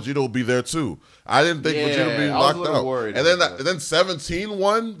I thought Vegeta would be there too. I didn't think Vegeta would be I was a locked little out. worried And then about that. and then 17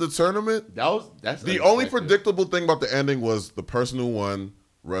 won the tournament. That's The only unexpected. predictable thing about the ending was the person who won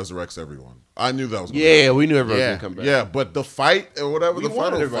resurrects everyone. I knew that was gonna Yeah, we knew everyone was Yeah. gonna come back. Yeah, but the fight or whatever, we the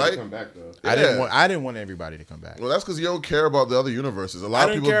wanted final everybody fight. to come back though. I Yeah. didn't want everybody to come back. Well, that's because you don't care about the other universes. A lot I of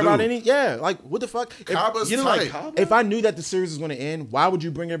didn't people care do. about any. Yeah, like what the fuck? If, Kaba's you know, tight. like, if I knew that the series was going to end, why would you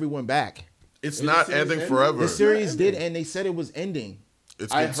bring everyone back? It's not series ending ended. forever. The series did, and they said it was ending.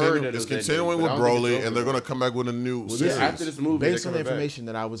 It's, I heard that it it's was continuing ending, with but I don't think Broly, it's and they're over. going to come back with a new series. After this movie, Based on the they're coming back. information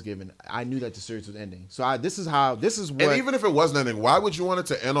that I was given, I knew that the series was ending. So this is what. And even if it wasn't ending, why would you want it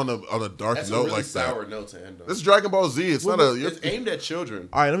to end on a dark That's note a really like sour that? note to end on. This is Dragon Ball Z. It's not a. It's aimed at children.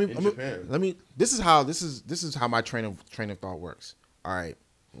 all right, in Japan. let me. This is how my train of thought works. All right.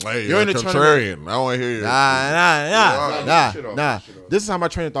 Hey, You're you're in a a contrarian. I want to hear you. Nah. This is how my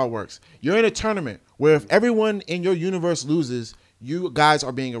train of thought works. You're in a tournament where if everyone in your universe loses, you guys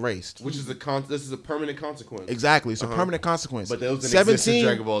are being erased. Which is this is a permanent consequence. Exactly. It's a permanent consequence. But those didn't exist in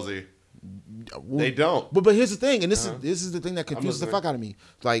Dragon Ball Z. They don't. But here's the thing, and this is the thing that confuses the listening. fuck out of me.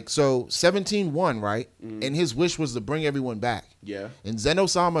 Like, so 17 won, right? And his wish was to bring everyone back. Yeah. And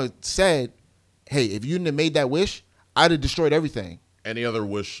Zeno-sama said, "Hey, if you hadn't have made that wish, I'd have destroyed everything." Any other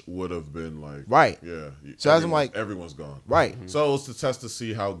wish would have been like Right. Yeah. So as I'm like- everyone's gone. Right. So it's to test to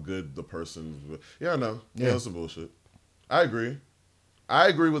see how good the person. Yeah, no. Yeah, it's some bullshit. I agree.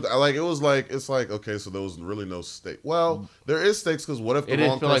 With like it was like it's like okay, so there was really no stake. Well, there is stakes because what if the It didn't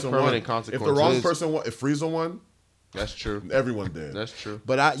wrong feel like person won? permanent If consequences. the wrong person won, if Frieza won, That's true. everyone did. That's true.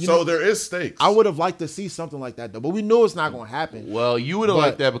 But So there is stakes. I would have liked to see something like that though. But we know it's not going to happen. Well, you would have But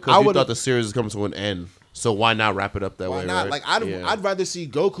liked that I because you would've- thought the series was coming to an end. So why not wrap it up that Why way? not? Right? Like Yeah. I'd rather see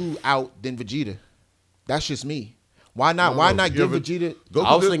Goku out than Vegeta. That's just me. Why not? Why not give Vegeta? Goku,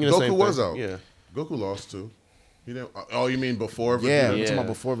 I was thinking the Goku same was thing. out. Yeah. Goku lost too. He didn't. Oh, you mean before Vegeta? Yeah, I'm Yeah. talking about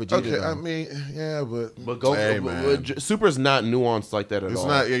before Vegeta. Okay, though. I mean, yeah, but Goku, hey, man. Super's not nuanced like that at It's all.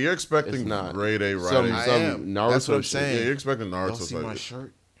 not. Yeah, you're It's expecting not. grade A Some, writing. I some am. Naruto That's what I'm shit. saying. Yeah, you're expecting Naruto. Y'all see type my shit.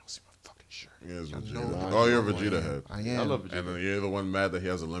 shirt? Y'all see my fucking shirt? Yeah, it's Vegeta. know Oh, you're a I Vegeta am. head. I am. I love Vegeta. And then you're the one mad that he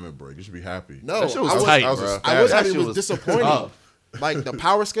has a limit break. You should be happy. No, That shit was I was, tight, I was bro. a- I was That happy. shit It was was disappointing. tough. Like the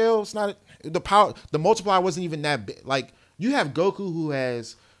power scale, it's not the multiplier wasn't even that big. Like you have Goku who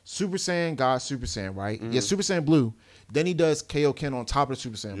has Super Saiyan God, Super Saiyan, right? Yeah, Super Saiyan Blue. Then he does Kaioken on top of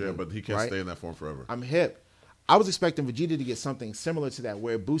Super Saiyan Blue. Yeah, but he can't right? stay in that form forever. I'm hip. I was expecting Vegeta to get something similar to that,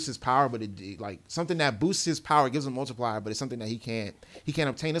 where it boosts his power, but it like something that boosts his power, gives him multiplier, but it's something that he can't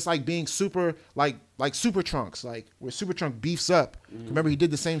obtain. It's like being super like Super Trunks, like where Super Trunks beefs up. Remember he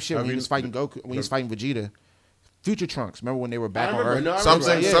did the same shit when he was fighting Goku, when he was fighting Vegeta. Future Trunks, remember when they were back on Earth? No, I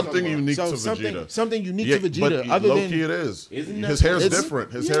remember. Something unique So to something, Vegeta. something unique Yeah, to Vegeta, but other low than key it is. Isn't His that- hair's It's-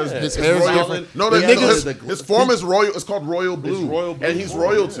 different. His yeah. hair's His it's hair's royal. different. No, The no, niggas- his form is royal. It's called royal blue, royal blue and he's form,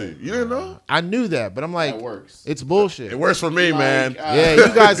 royalty. You didn't know? I knew that, but I'm like, That works. it's bullshit. It works for me, man. Yeah,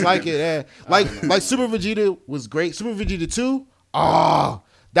 you guys like it. Yeah. Like Super Vegeta was great. Super Vegeta 2,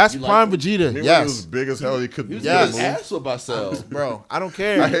 that's prime Vegeta. Remember when he was yes. big as hell. He could. He was Yes. getting his ass with myself. Bro, I don't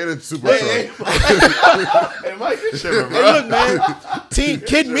care. I hated Super Hey, Trunks. hey, Mike, this shit, bro. Hey, look, man.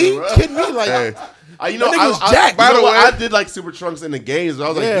 Kid me, like, Hey, You know, That nigga was I, jacked. by By the the way, way- I did like Super Trunks in the games. But I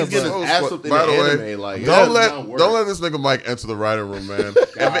was like, Yeah, he's getting but- his ass whipped in by the the way, anime. Like, don't that does not work. let this nigga Mike enter the writing room, man.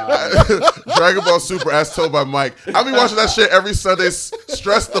 Dragon Ball Super as told by Mike. I be watching that shit every Sunday,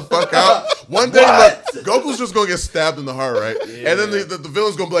 stressed the fuck out. One day, look, Goku's just gonna get stabbed in the heart, right? And then the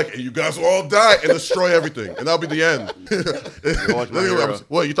villain's gonna be like, hey, "You guys will all die and destroy everything," and that'll be the end. Watch My Hero.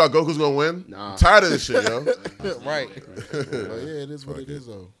 What, you thought Goku's gonna win? Nah. I'm tired of this shit, yo. right. But yeah, it is what it is,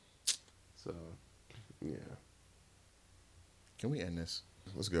 though. So, yeah. Can we end this?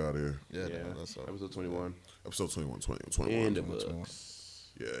 Let's get out of here. Yeah, Yeah. no, that's all. Episode 21. Episode 21. In the books.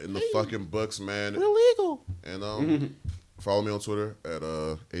 Yeah, in the fucking books, man. Illegal. And follow me on Twitter at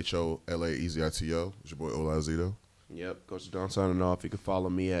HOLAEZITO. It's your boy Olazito. Yep. Coach Don signing off. You can follow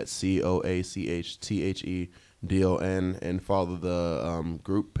me at COACHTHEDON and follow the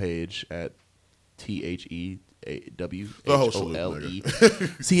group page at THEWHOLE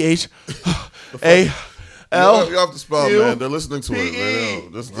You have to spell, man. They're listening to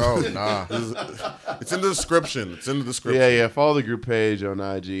it. Man. Oh, nah. It's in the description. It's in the description. Yeah. Follow the group page on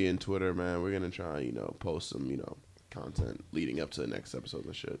IG and Twitter, man. We're gonna try, post some, content leading up to the next episode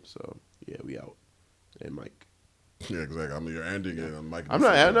and shit. So yeah, we out. And Mike. Yeah, exactly. I mean, you're ending it. I'm Mike. I'm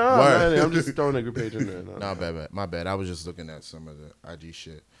not. No, Word. I'm just throwing the group page in there. No. Nah, my bad. I was just looking at some of the IG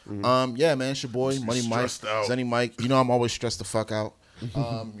shit. Yeah, man, it's your boy, Money Mike, stressed out. Zenny Mike. You know I'm always stressed the fuck out. You know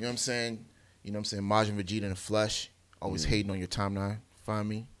what I'm saying? Majin Vegeta in the flesh. Always hating on your timeline. Find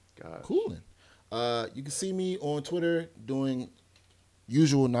me. God. Coolin'. You can see me on Twitter doing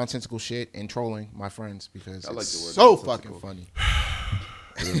usual nonsensical shit and trolling my friends because I like it's the word so nonsensical. fucking funny.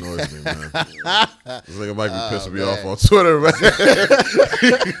 It annoys me, man. This nigga might be pissing me off on Twitter, man.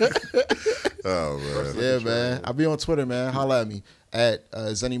 Oh, man. Yeah, man. I'll be on Twitter, man. Holla at me at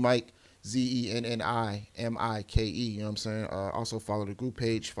Zenny Mike, ZENNIMIKE. You know what I'm saying? Also follow the group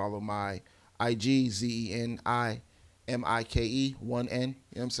page. Follow my IG, ZENIMIKE, 1N. You know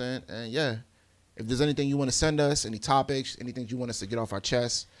what I'm saying? And yeah, if there's anything you want to send us, any topics, anything you want us to get off our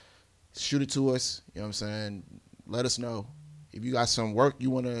chest, shoot it to us. You know what I'm saying? Let us know. If you got some work you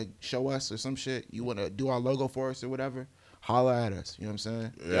want to show us or some shit, you want to do our logo for us or whatever, holla at us. You know what I'm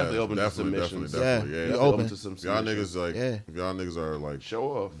saying? Yeah, Definitely open to submissions. Definitely. Yeah, Yeah, open to some if y'all niggas like, if y'all niggas are like show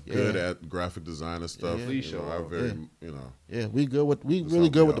off, good at graphic design and stuff, Yeah. Please you know, show I off. very, you know, Yeah, we good with we just really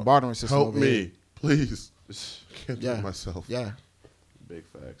help good me with the out. bartering system. Help over me, here. please. Can't do Yeah. it myself. Yeah, big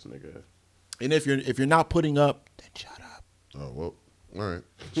facts, nigga. and if you're not putting up, then shut up. Oh well, all right.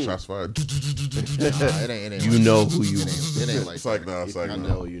 Shots fired. Nah, it ain't You like know that. who you. It ain't like It's like that. no, it's like I no.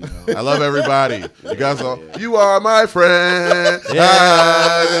 know you know. I love everybody. You guys all, you are my friend.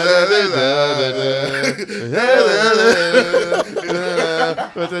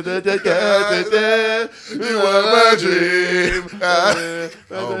 You are my dream.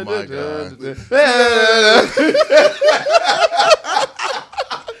 Oh my god.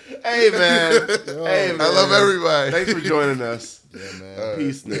 Hey man. Hey man. I love everybody. Thanks for joining us. Yeah, man.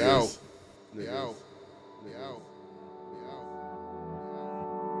 Peace, We niggas. out. We Niggas. out. We out. We out.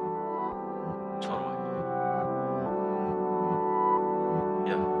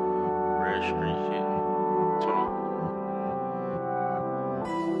 Yeah, real street shit.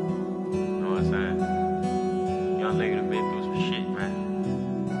 21. Know what I'm saying? Young nigga done been through some shit, man.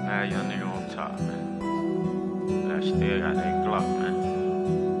 Now young nigga on top, man. But I still got that Glock, man.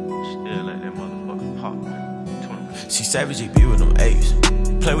 Still let that motherfucker pop, man. 21. See, Savage be with them apes.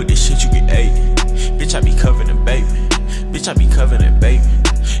 Play with this shit, you get ate. Bitch, I be covered in baby. Bitch, I be covered in baby.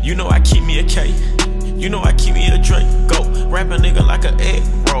 You know I keep me a K. You know I keep me a drink. Go, wrap a nigga like a egg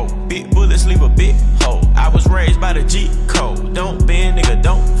roll. Big bullets leave a big hole. I was raised by the G code. Don't bend, nigga,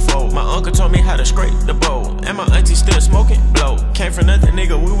 don't fold. My uncle told me how to scrape the bowl. And my auntie still smoking blow. Came from nothing,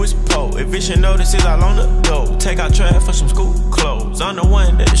 nigga, we was po. Eviction notices all on the go. Take out trash for some school clothes. I'm the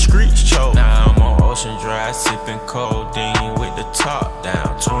one that the streets chose. Now I'm on Ocean Drive, sipping codeine with the top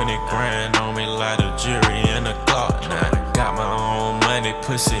down. 20 grand on me, like a jury and a Glock. Now got my own money,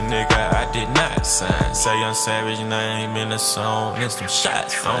 pussy nigga, I did not sign. Say Young Savage name in the song, and some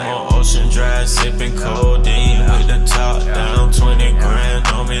shots. I'm on Ocean Drive, sipping codeine with the top down. 20 grand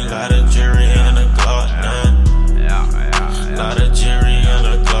on me, like a jury and a Glock. Lot of jury and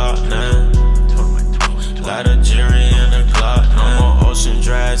a Glock 9. Lot of jury and a Glock 9. I'm on Ocean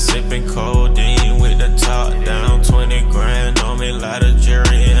Drive, sipping codeine with the top down. 20 grand on me, lot of jury